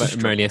themselves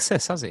have only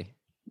assists, has he?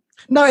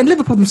 No, and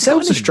Liverpool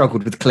themselves have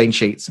struggled with clean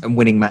sheets and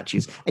winning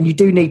matches. And you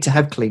do need to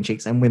have clean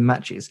sheets and win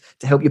matches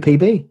to help your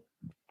PB.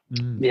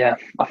 Yeah,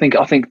 I think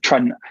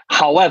Trent.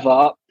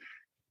 However,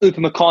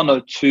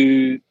 Upamecano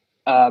to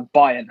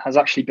Bayern has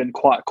actually been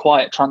quite a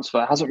quiet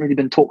transfer. It hasn't really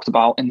been talked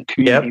about in the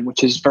community,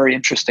 which is very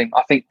interesting.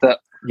 I think that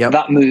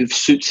that move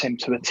suits him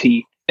to a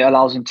T. It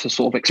allows him to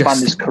sort of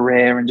expand his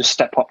career and just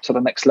step up to the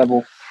next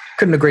level.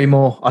 Couldn't agree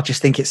more. I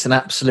just think it's an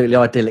absolutely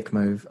idyllic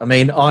move. I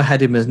mean, I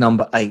had him as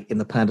number 8 in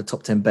the Panda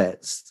top 10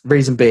 bets.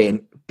 Reason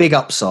being, big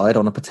upside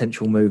on a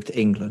potential move to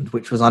England,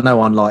 which was, I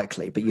know,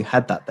 unlikely, but you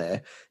had that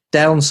there.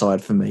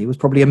 Downside for me was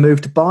probably a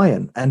move to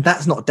Bayern, and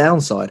that's not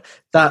downside.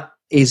 That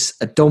is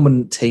a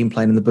dominant team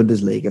playing in the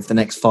Bundesliga for the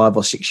next 5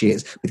 or 6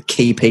 years with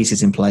key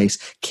pieces in place.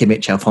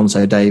 Kimmich,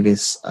 Alphonso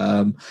Davies.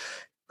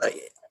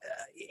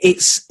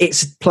 It's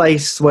a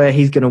place where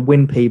he's going to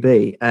win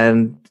PB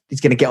and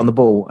he's going to get on the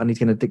ball and he's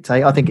going to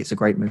dictate. I think it's a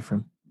great move for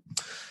him.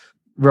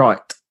 Right.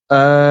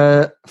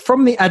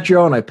 From the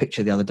Adriano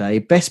picture the other day,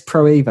 best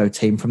Pro Evo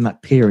team from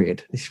that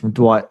period. This is from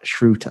Dwight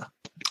Schroeter.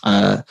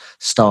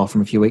 Star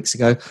from a few weeks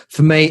ago.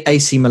 For me,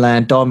 AC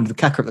Milan, Diamond with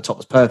Lukaku at the top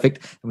was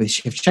perfect, and with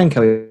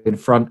Shevchenko in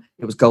front,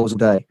 it was goals all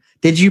day.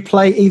 Did you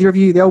play, either of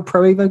you, the old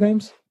Pro Evo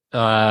games?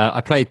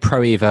 I played Pro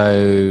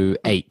Evo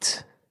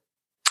 8.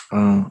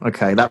 Oh,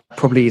 okay. That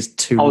probably is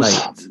too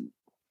late.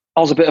 I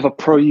was a bit of a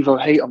Pro Evo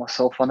hater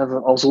myself. I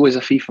was always a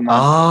FIFA man.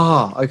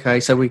 Ah, okay.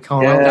 So we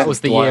can't. Yeah. That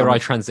was the year I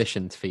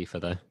transitioned to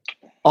FIFA, though.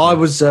 I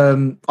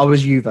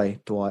was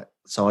Juve, Dwight.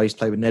 So I used to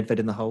play with Nedved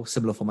in the hole,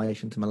 similar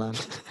formation to Milan.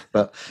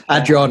 But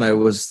Adriano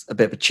was a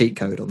bit of a cheat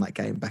code on that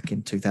game back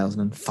in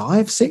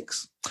 2005,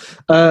 6.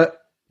 I've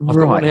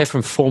got one here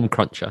from Form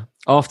Cruncher.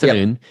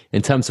 Afternoon,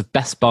 in terms of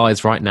best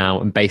buys right now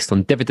and based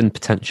on dividend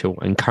potential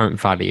and current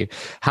value,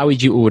 how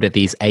would you order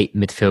these 8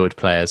 midfield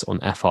players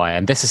on FI?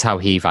 And this is how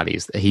he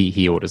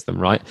orders them,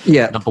 right?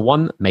 Yeah. Number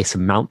 1,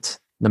 Mason Mount.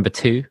 Number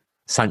 2,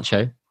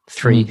 Sancho.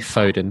 3,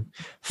 Foden.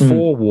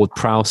 4,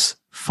 Ward-Prowse.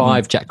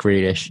 5, Jack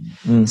Grealish.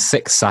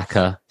 6,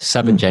 Saka.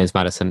 7, James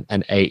Maddison.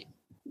 And 8,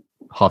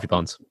 Harvey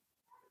Barnes.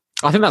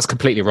 I think that's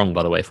completely wrong,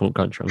 by the way, Form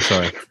Cruncher. I'm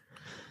sorry.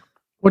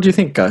 What do you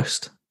think,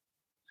 Ghost?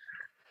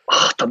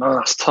 I don't know,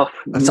 that's tough.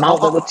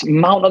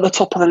 Mount at the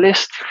top of the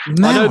list.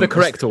 I know the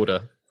correct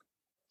order.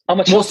 I'm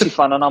a Chelsea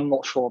fan and I'm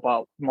not sure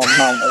about my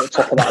Mount at the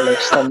top of that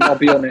list. I'll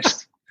be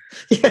honest.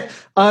 Yeah,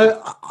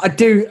 I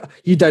do.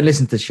 You don't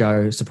listen to the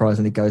show,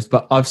 surprisingly, Ghost,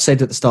 but I've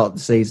said at the start of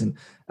the season,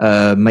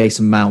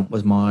 Mason Mount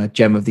was my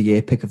gem of the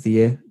year, pick of the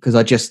year, because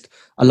I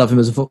love him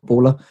as a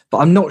footballer, but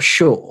I'm not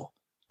sure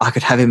I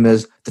could have him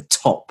as the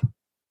top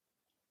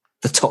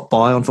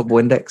buy on Football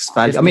Index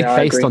value. I mean,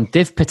 based on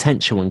div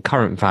potential and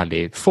current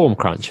value, Form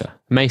Cruncher,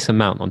 Mason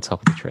Mount on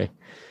top of the tree.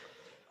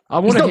 I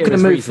want to hear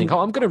his reasoning.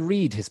 I'm going to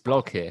read his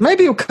blog here.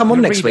 Maybe he'll come on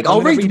next week.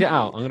 I'll read it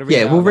out. I'm going to read it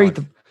out. Yeah, we'll read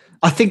them.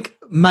 I think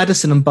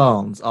Maddison and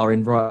Barnes are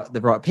in the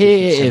right position.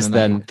 Here is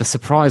then the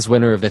surprise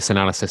winner of this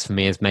analysis for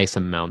me is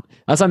Mason Mount.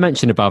 As I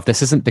mentioned above,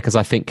 this isn't because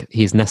I think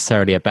he's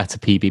necessarily a better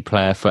PB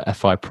player for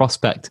FI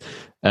prospect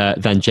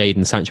than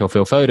Jadon Sancho or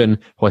Phil Foden,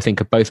 who I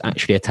think are both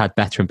actually a tad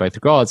better in both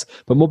regards,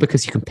 but more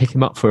because you can pick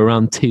him up for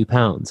around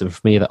 £2, and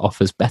for me that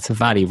offers better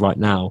value right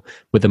now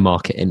with the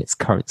market in its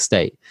current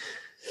state.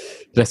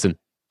 Listen,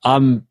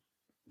 I'm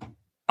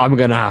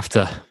gonna have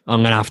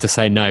to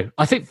say no.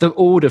 I think the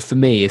order for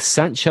me is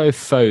Sancho,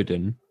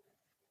 Foden,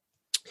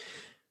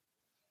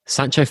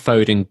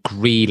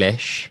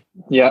 Grealish.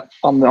 Yeah,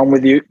 I'm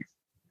with you.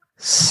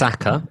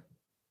 Saka,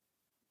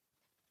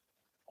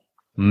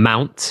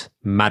 Mount,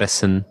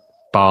 Maddison,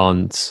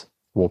 Barnes,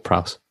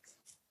 Ward-Prowse.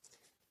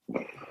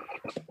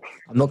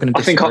 I'm not going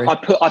to disagree.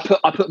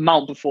 I put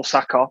Mount before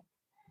Saka.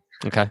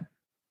 Okay,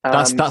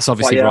 that's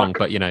obviously wrong,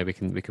 but we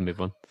can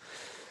move on.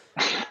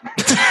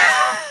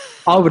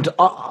 I would,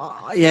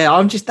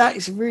 that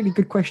is a really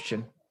good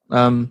question.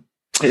 It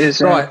is.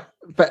 Right.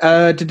 But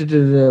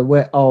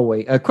where are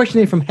we? A question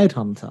here from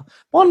Headhunter.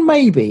 One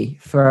maybe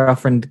for our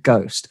friend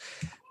Ghost.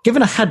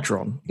 Given a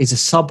hadron is a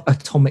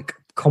subatomic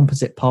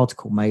composite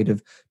particle made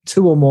of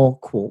 2 or more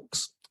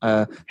quarks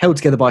held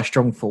together by a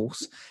strong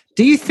force,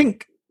 do you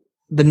think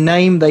the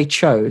name they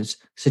chose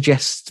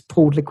suggests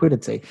pooled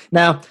liquidity?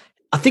 Now,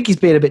 I think he's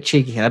being a bit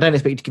cheeky here. I don't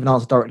expect you to give an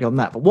answer directly on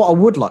that. But what I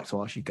would like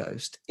to ask you,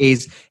 Ghost,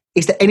 is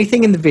there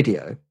anything in the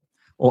video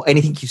or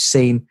anything you've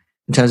seen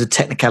in terms of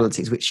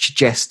technicalities which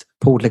suggest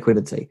pooled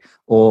liquidity?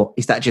 Or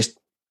is that just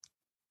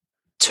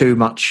too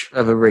much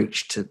of a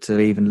reach to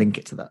even link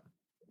it to that?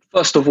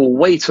 First of all,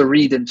 way to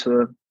read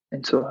into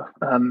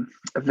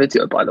a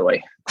video, by the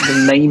way.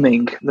 The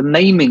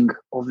naming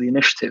of the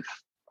initiative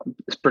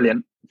is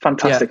brilliant.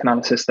 Fantastic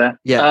analysis there.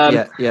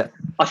 Yeah.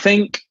 I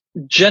think,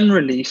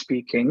 generally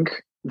speaking,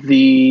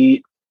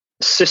 the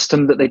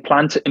system that they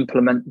plan to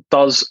implement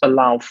does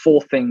allow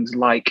for things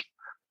like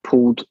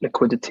pooled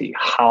liquidity.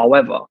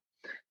 However,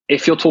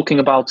 if you're talking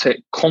about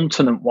it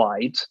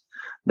continent-wide,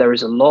 there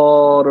is a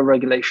lot of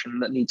regulation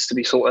that needs to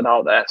be sorted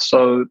out there.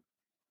 So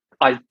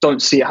I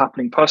don't see it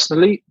happening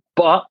personally,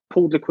 but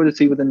pooled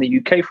liquidity within the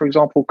UK, for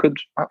example, could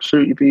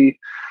absolutely be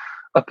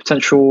a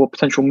potential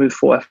move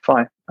for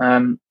FI.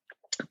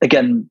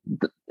 Again,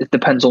 it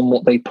depends on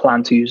what they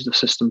plan to use the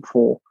system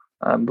for,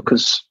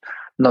 because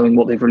knowing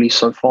what they've released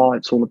so far,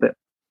 it's all a bit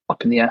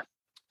up in the air.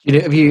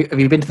 Have you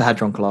been to the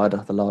Hadron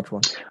Collider, the large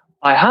one?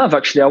 I have,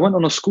 actually. I went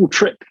on a school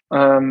trip.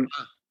 When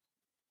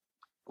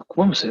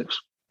was it? It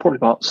was probably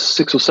about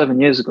 6 or 7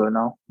 years ago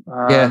now.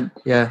 I've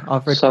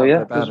read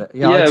about it.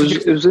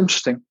 It was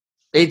interesting.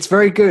 It's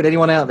very good.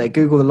 Anyone out there,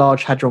 Google the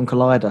Large Hadron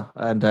Collider,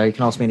 and you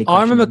can ask me any questions.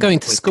 I remember going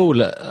to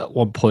school at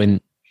one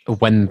point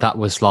when that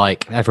was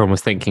like, everyone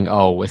was thinking,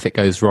 oh, if it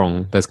goes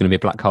wrong, there's going to be a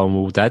black hole and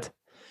we're all dead.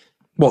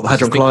 What, the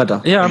Hadron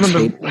Collider? Yeah, I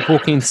remember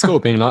walking to school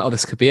being like, oh,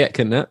 this could be it,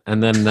 couldn't it?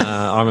 And then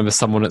I remember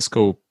someone at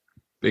school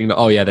being like,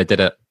 oh, yeah, they did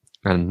it,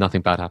 and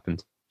nothing bad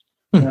happened.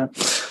 Yeah.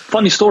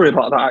 Funny story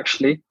about that,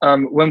 actually.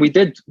 When we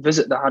did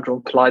visit the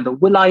Hadron Collider,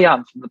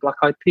 will.i.am from the Black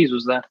Eyed Peas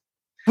was there.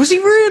 Was he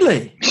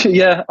really?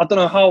 Yeah, I don't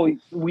know how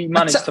we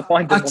managed to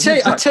find him.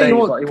 I tell you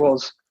what, but he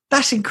was.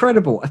 That's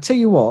incredible. I tell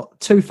you what,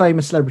 2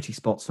 famous celebrity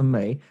spots for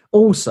me.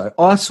 Also,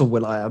 I saw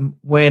will.i.am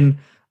when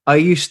I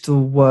used to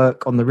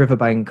work on the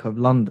riverbank of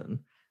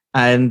London,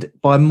 and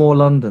by More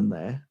London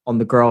there, on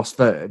the grass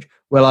verge,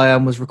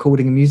 will.i.am was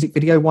recording a music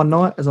video one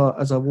night as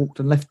I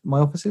walked and left my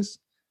offices.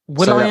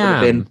 will.i.am? So that would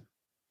have been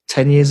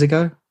 10 years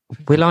ago.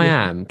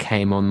 will.i.am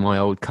came on my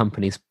old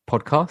company's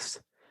podcast.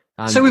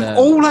 And, so we've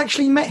all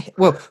actually met him.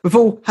 Well, we've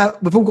all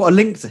got a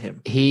link to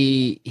him.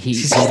 He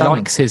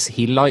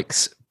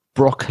likes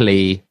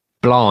broccoli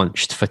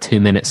blanched for 2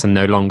 minutes and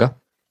no longer.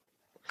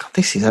 God,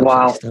 this is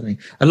absolutely stunning.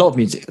 A lot of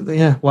music.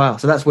 Yeah, wow.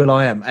 So that's Will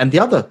I Am. And the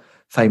other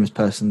famous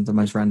person, the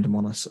most random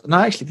on us. No,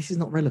 actually, this is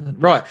not relevant.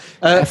 Right.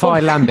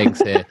 F.I.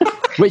 Lambing's here.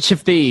 Which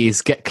of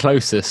these get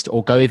closest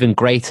or go even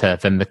greater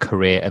than the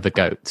career of a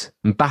GOAT?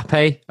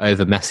 Mbappe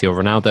over Messi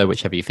or Ronaldo,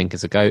 whichever you think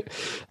is a GOAT.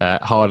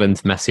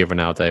 Haaland, Messi or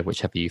Ronaldo,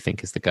 whichever you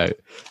think is the GOAT.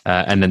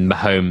 And then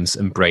Mahomes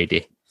and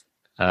Brady.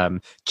 Do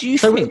you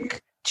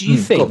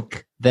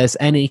think there's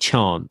any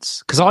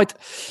chance? Because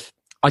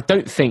I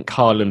don't think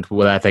Haaland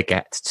will ever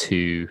get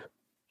to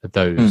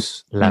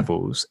those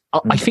levels.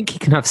 I think he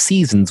can have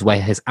seasons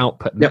where his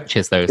output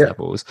matches those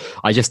levels.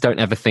 I just don't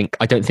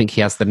think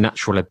he has the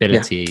natural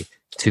ability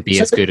to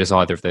be as good as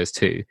either of those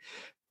two.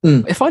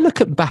 If I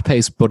look at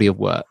Mbappe's body of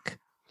work,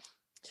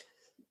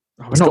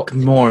 we're not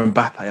more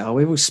Mbappe, are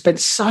we? We've spent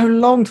so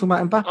long talking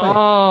about Mbappe.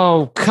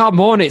 Oh,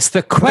 come on, it's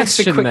the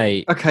question,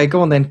 mate. Okay,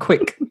 go on then,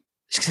 quick.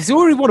 He's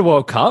already won a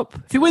World Cup.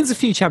 If he wins a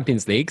few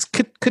Champions Leagues,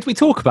 could we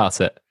talk about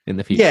it in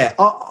the future? Yeah,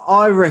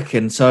 I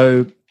reckon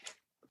so.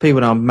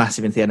 People know I'm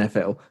massive into the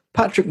NFL.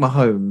 Patrick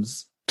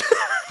Mahomes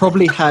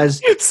probably has...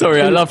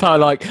 Sorry, I love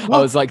how I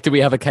was like, do we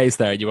have a case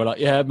there? And you were like,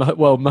 yeah,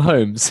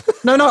 Mahomes.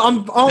 No,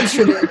 I'm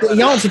answering it.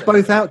 He answered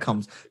both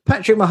outcomes.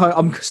 Patrick Mahomes,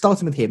 I'm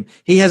starting with him.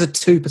 He has a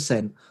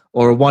 2%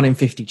 or a 1 in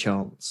 50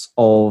 chance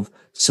of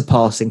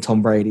surpassing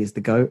Tom Brady as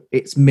the GOAT.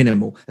 It's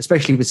minimal,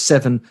 especially with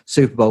 7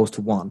 Super Bowls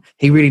to 1.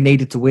 He really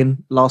needed to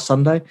win last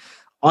Sunday.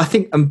 I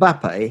think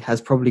Mbappe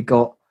has probably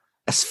got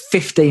a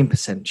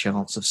 15%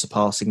 chance of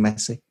surpassing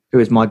Messi, who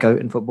is my GOAT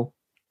in football.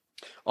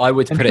 I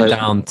would put it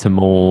down to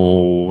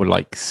more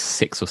like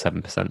 6 or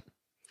 7%.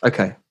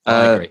 Okay.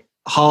 I agree.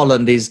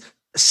 Haaland is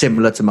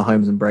similar to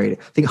Mahomes and Brady.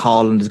 I think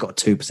Haaland has got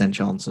a 2%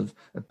 chance of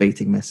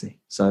beating Messi.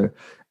 So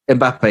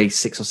Mbappe,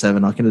 6 or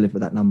 7. I can live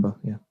with that number.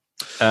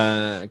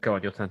 Yeah. Go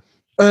on, your turn.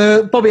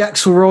 Bobby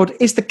Axelrod,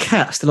 is the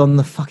cat still on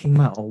the fucking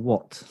mat or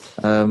what?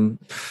 Bobby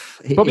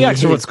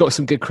Axelrod's got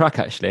some good crack,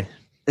 actually.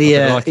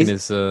 Yeah. I've been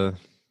liking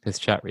his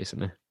chat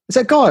recently. Is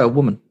that a guy or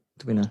woman?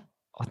 Do we know?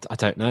 I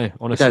don't know,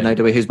 honestly. I don't know,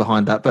 do we? Who's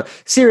behind that? But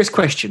serious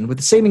question, with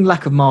the seeming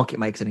lack of market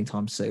makers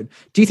anytime soon,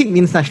 do you think the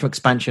international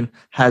expansion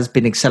has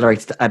been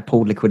accelerated to add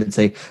pooled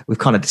liquidity? We've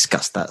kind of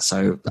discussed that,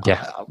 so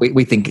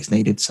we think it's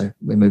needed, so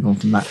we move on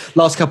from that.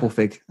 Last couple,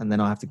 Fig, and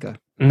then I have to go.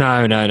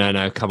 No,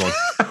 come on.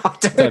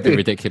 Don't be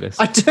ridiculous.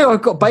 I do,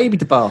 I've got baby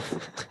to bath.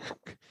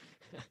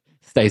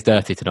 Stays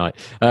dirty tonight.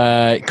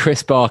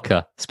 Chris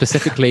Barker,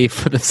 specifically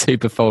for the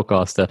Super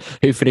Forecaster,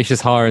 who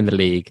finishes higher in the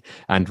league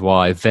and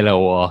why, Villa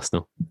or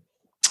Arsenal?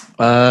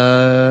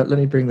 Let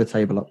me bring the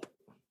table up.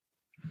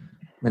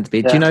 Meant to be.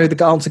 Yeah. Do you know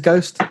the answer,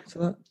 Ghost,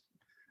 to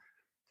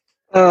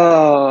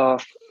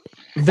that?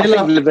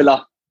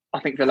 Villa. I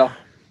think Villa.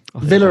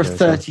 Villa are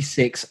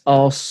 36.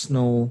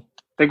 Well.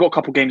 They've got a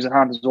couple games in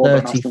hand as well.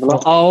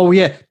 34. Oh,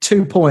 yeah.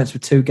 2 points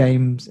with 2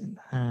 games in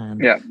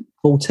hand. Yeah.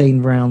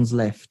 14 rounds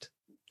left.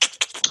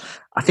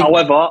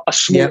 However, a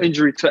small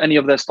injury to any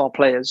of their star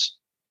players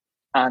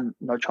and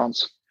no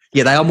chance.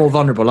 Yeah, they are more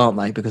vulnerable, aren't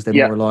they? Because they're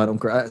more reliant on...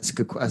 That's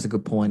a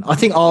good point. I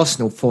think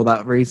Arsenal for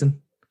that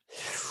reason.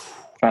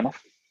 Fair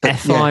enough.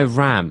 FI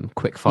Ram,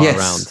 quick fire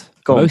round.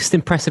 Most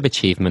impressive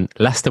achievement,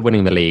 Leicester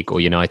winning the league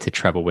or United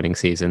treble winning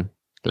season?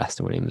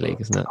 Leicester winning the league,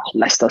 isn't it?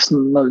 Leicester,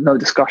 no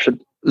discussion.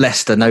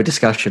 Leicester, no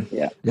discussion.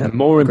 Yeah.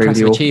 More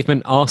impressive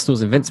achievement,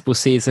 Arsenal's invincible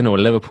season or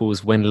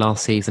Liverpool's win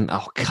last season?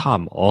 Oh,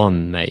 come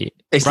on, mate.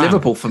 It's Ram.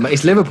 Liverpool for me.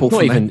 It's Liverpool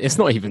for me. It's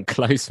not even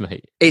close,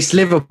 mate. It's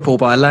Liverpool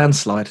by a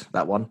landslide,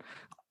 that one.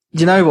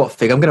 You know what,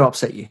 Fig? I'm going to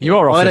upset you. You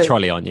are off the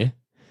trolley, aren't you?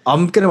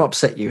 I'm going to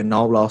upset you and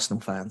all Arsenal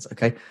fans,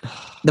 okay?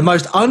 The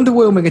most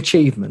underwhelming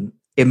achievement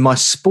in my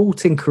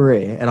sporting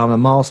career, and I'm a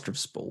master of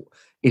sport,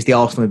 is the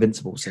Arsenal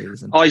invincible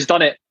season. Oh, he's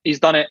done it. No,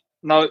 he's done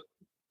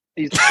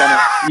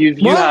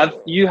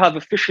it. You have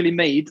officially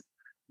made...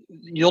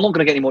 You're not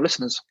going to get any more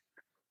listeners.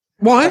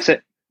 Why? That's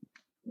it.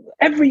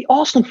 Every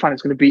Arsenal fan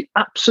is going to be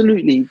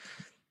absolutely...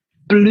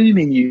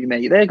 blooming you,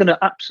 mate. They're going to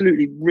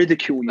absolutely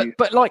ridicule you.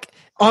 But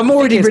I'm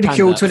already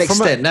ridiculed to an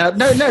extent.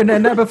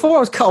 No. Before I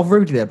was cut off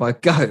rudely there by a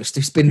Ghost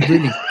who's been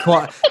really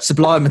quite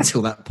sublime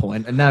until that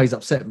point, and now he's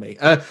upset me.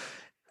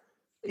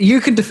 You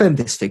can defend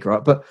this figure,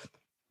 right? But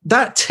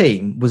that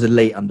team was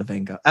elite under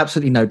Wenger.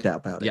 Absolutely no doubt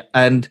about it. Yeah.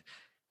 And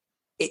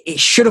it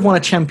should have won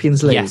a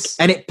Champions League. Yes.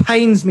 And it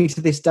pains me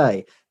to this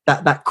day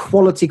that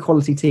quality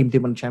team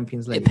did win a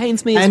Champions League. It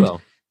pains me as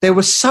well. There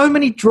were so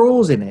many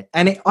draws in it,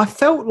 and I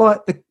felt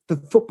like the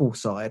football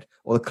side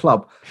or the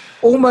club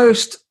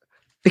almost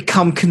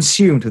become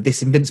consumed with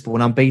this invincible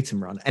and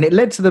unbeaten run, and it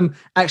led to them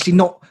actually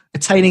not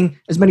attaining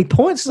as many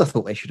points as I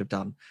thought they should have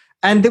done.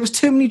 And there was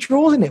too many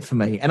draws in it for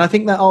me, and I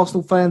think that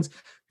Arsenal fans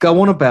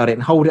go on about it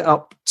and hold it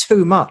up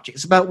too much.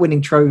 It's about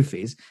winning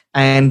trophies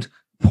and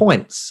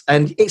points,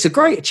 and it's a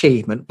great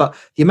achievement, but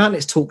the amount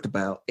it's talked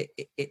about,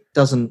 it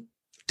doesn't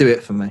do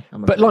it for me.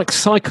 But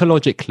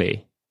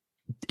psychologically,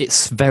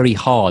 it's very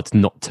hard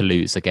not to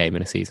lose a game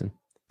in a season.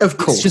 Of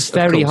course, it's just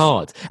very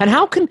hard. And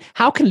how can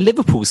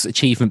Liverpool's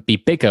achievement be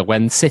bigger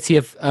when City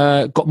have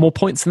got more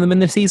points than them in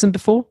the season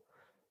before?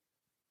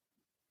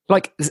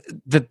 Like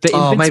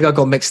maybe I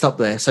got mixed up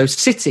there. So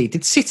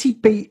did City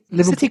beat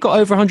Liverpool? City got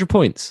over 100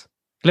 points.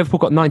 Liverpool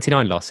got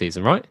 99 last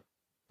season, right?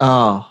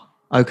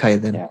 Okay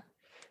then. Yeah.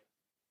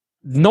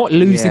 Not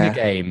losing a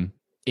game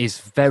is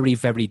very,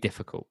 very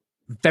difficult.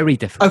 Very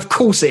difficult. Of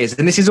course it is,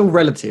 and this is all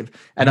relative.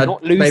 And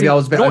maybe I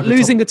was a bit not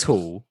losing at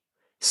all.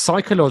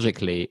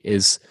 Psychologically,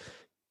 it's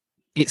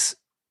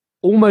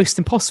almost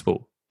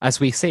impossible, as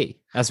we see.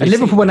 And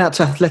Liverpool went out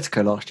to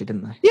Atletico last year,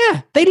 didn't they?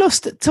 Yeah, they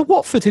lost to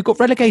Watford, who got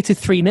relegated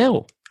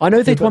 3-0. I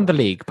know they'd won the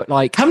league, but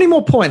how many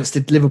more points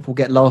did Liverpool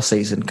get last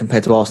season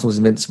compared to Arsenal's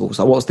Invincibles?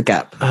 Like, what's the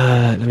gap?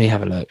 Let me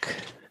have a look.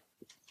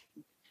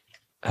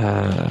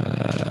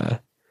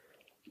 Panda,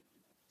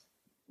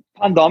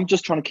 I'm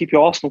just trying to keep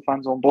your Arsenal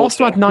fans on board.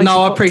 Arsenal had 90 No,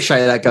 points. I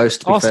appreciate that,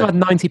 Ghost. Arsenal had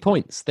 90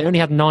 points. They only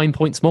had 9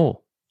 points more.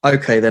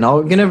 Okay, then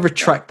I'm going to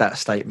retract that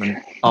statement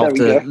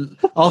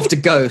after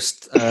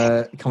Ghost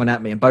coming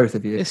at me and both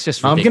of you. It's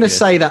just I'm ridiculous.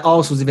 going to say that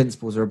Arsenal's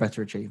Invincibles are a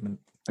better achievement.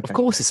 Okay. Of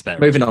course it's better.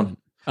 Moving on.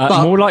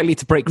 More likely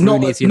to break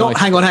Rooney's United.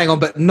 Hang on,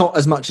 but not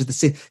as much as the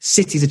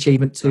City's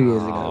achievement 2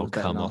 years ago. Oh,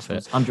 come off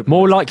it. 100%.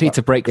 More likely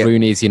to break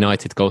Rooney's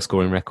United goal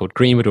scoring record.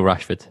 Greenwood or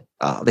Rashford?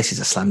 Oh, this is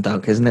a slam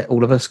dunk, isn't it?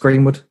 All of us,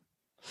 Greenwood.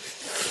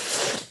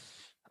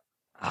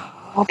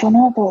 I don't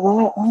know about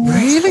that.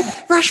 Really?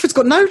 Rashford's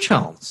got no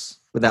chance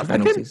without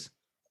penalties.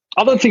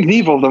 I don't think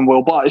neither of them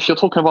will, but if you're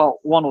talking about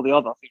one or the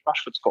other, I think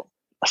Rashford's got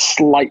a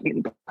slightly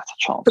better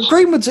chance.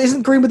 But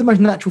isn't Greenwood the most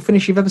natural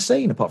finish you've ever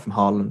seen, apart from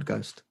Haaland,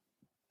 Ghost?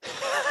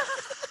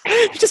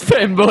 You just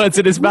putting words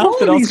in his mouth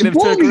and asking him to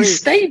What are agree. these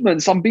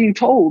statements I'm being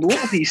told? What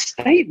are these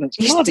statements?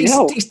 Bloody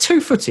hell. He's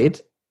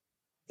two-footed.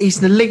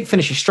 He's an elite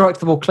finisher. He strikes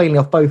the ball cleanly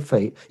off both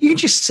feet. You can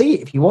just see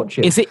it if you watch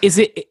it. Is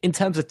it in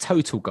terms of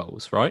total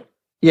goals, right?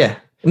 Yeah.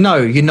 No,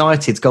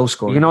 United's goal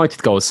scoring.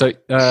 United goals. So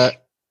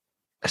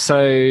as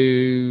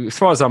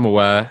far as I'm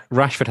aware,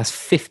 Rashford has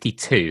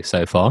 52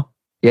 so far.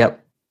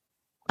 Yep.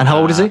 And how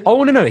old is he?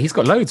 Oh, no. He's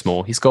got loads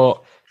more. He's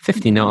got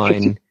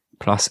 59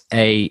 plus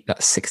 8.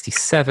 That's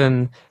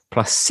 67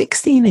 plus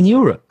 16 in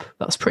Europe.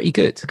 That's pretty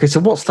good. Okay, so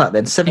what's that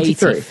then?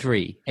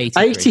 73?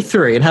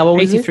 83. And how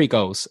old is he? 83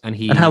 goals. And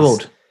how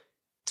old?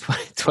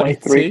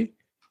 23.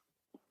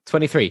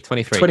 23.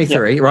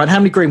 23. Right. How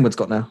many Greenwood's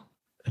got now?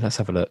 Let's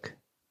have a look.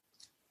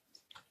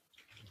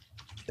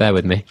 Bear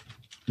with me.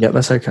 Yep,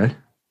 that's okay.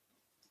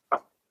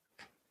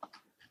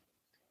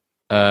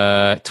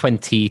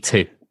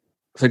 22.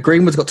 So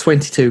Greenwood's got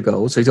 22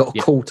 goals, so he's got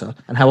a quarter.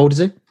 And how old is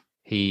he?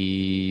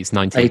 He's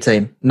 19.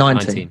 18.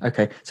 19.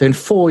 Okay. So in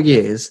 4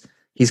 years,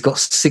 he's got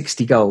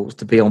 60 goals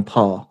to be on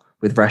par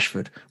with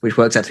Rashford, which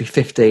works out to be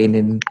 15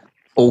 in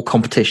all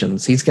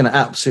competitions. He's going to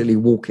absolutely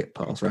walk it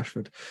past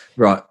Rashford.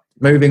 Right.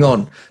 Moving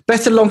on.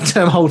 Better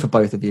long-term hold for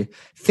both of you.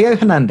 Theo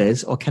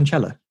Hernandez or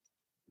Cancelo?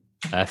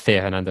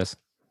 Theo Hernandez.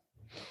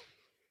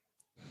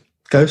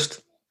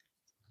 Ghost?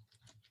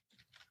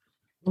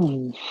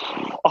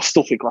 I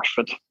still think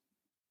Rashford.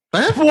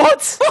 Huh?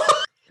 What?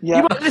 Yeah.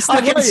 You weren't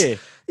listening, were you?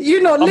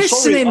 You're not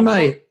listening, sorry,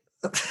 mate.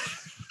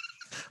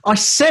 I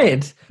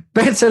said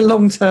better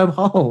long-term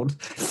hold.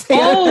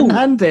 Theo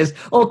Hernandez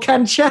or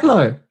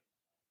Cancelo?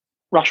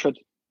 Rashford.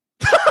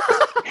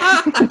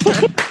 I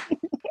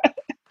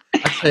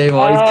tell you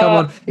what, he's come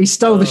on. He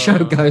stole the show,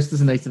 Ghost,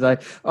 doesn't he, today?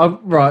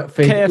 Right,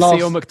 Finn.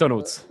 KFC or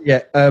McDonald's?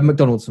 Yeah,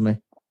 McDonald's for me.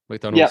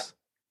 McDonald's. Yeah.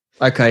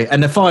 Okay,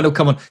 and the final,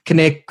 come on.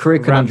 Career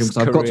conundrum, because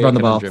I've got to run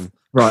the bath.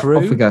 Right, Crewe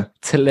off we go.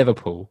 To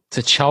Liverpool,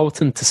 to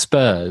Charlton, to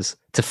Spurs,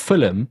 to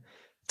Fulham,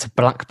 to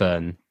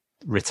Blackburn,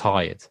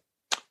 retired.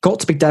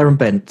 Got to be Darren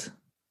Bent.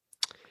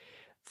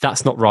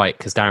 That's not right,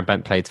 because Darren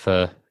Bent played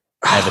for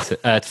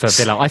Everton, for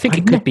Villa. I think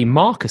it could be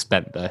Marcus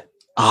Bent, though.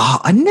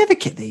 I never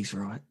get these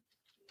right.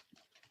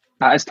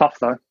 That is tough,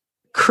 though.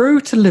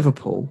 Crewe to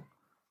Liverpool,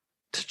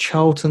 to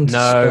Charlton to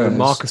Spurs. No,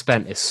 Marcus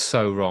Bent is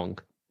so wrong.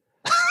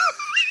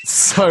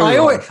 I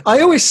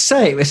always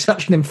say it with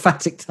such an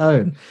emphatic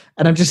tone,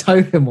 and I'm just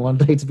hoping one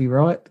day to be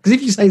right. Because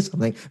if you say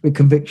something with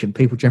conviction,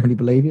 people generally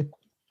believe you.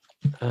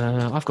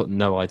 I've got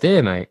no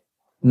idea, mate.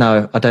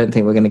 No, I don't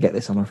think we're going to get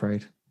this, I'm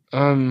afraid.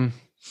 Um,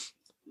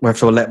 We'll have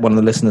to let one of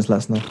the listeners let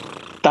us know.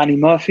 Danny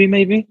Murphy,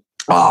 maybe?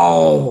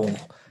 Oh,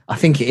 I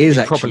think it is,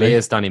 actually. Probably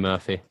is Danny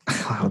Murphy.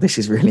 Oh, this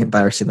is really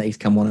embarrassing that he's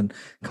come on and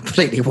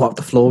completely wiped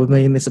the floor with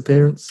me in this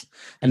appearance.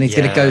 And he's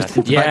going to go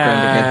to the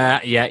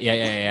background again.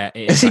 Yeah.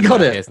 Has he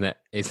got Murphy, it? Isn't it?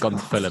 He's gone to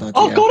Fulham.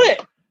 Oh, got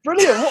it!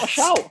 Brilliant, what a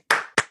shout!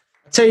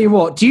 Tell you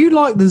what, do you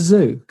like the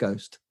zoo,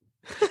 Ghost?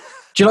 Do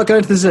you like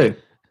going to the zoo?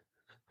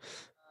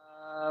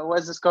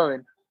 Where's this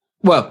going?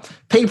 Well,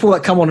 people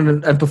that come on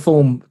and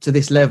perform to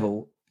this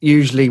level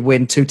usually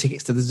win 2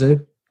 tickets to the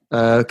zoo,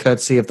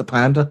 courtesy of the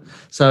Panda.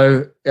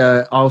 So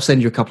I'll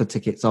send you a couple of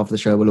tickets after the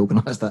show. We'll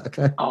organise that,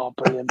 okay? Oh,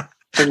 brilliant.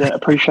 Brilliant.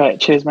 Appreciate it.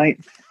 Cheers, mate.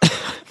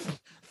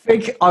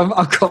 Think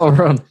I've got to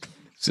run.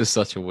 It's just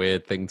such a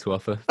weird thing to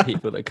offer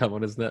people that come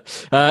on, isn't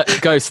it?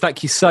 Ghost,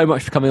 thank you so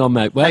much for coming on,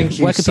 mate. Where can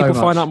people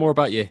find out more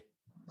about you?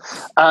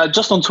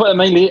 Just on Twitter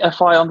mainly,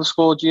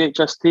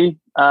 FI_GHST.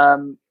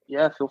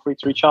 yeah, feel free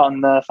to reach out,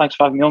 and thanks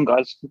for having me on,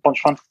 guys. A bunch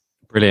of fun.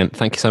 Brilliant.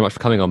 Thank you so much for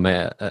coming on,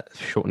 mate, at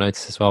short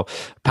notice as well.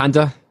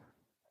 Panda?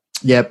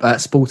 Yep, at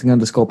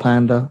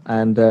sporting_panda.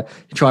 And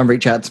try and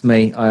reach out to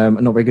me.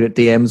 I'm not very good at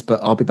DMs, but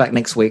I'll be back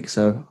next week,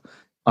 so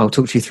I'll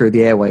talk to you through the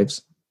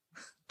airwaves.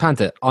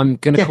 Panda, I'm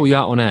going to call you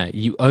out on air.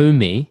 You owe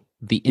me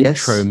the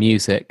intro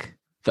music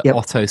that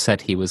Otto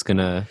said he was going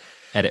to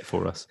edit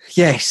for us.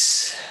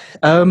 Yes.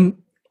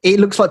 It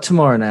looks like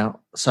tomorrow now,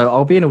 so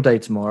I'll be in all day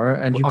tomorrow,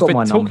 and you've got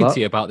my number. I've been talking to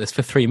you about this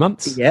for 3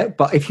 months. Yeah,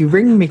 but if you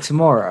ring me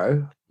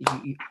tomorrow,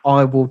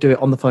 I will do it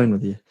on the phone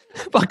with you.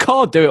 But I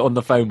can't do it on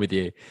the phone with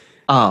you.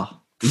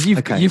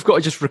 You've got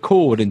to just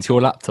record into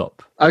your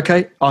laptop.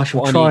 Okay, I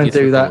shall try and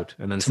do that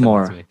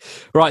tomorrow. To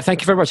right,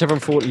 thank you very much,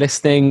 everyone, for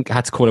listening. I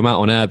had to call him out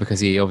on air because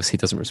he obviously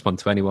doesn't respond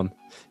to anyone,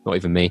 not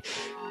even me.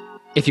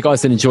 If you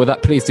guys did enjoy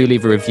that, please do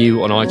leave a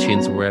review on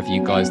iTunes or wherever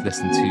you guys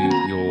listen to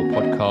your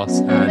podcasts,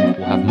 and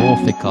we'll have more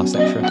Figcast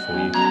Extra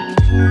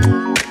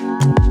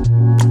for you.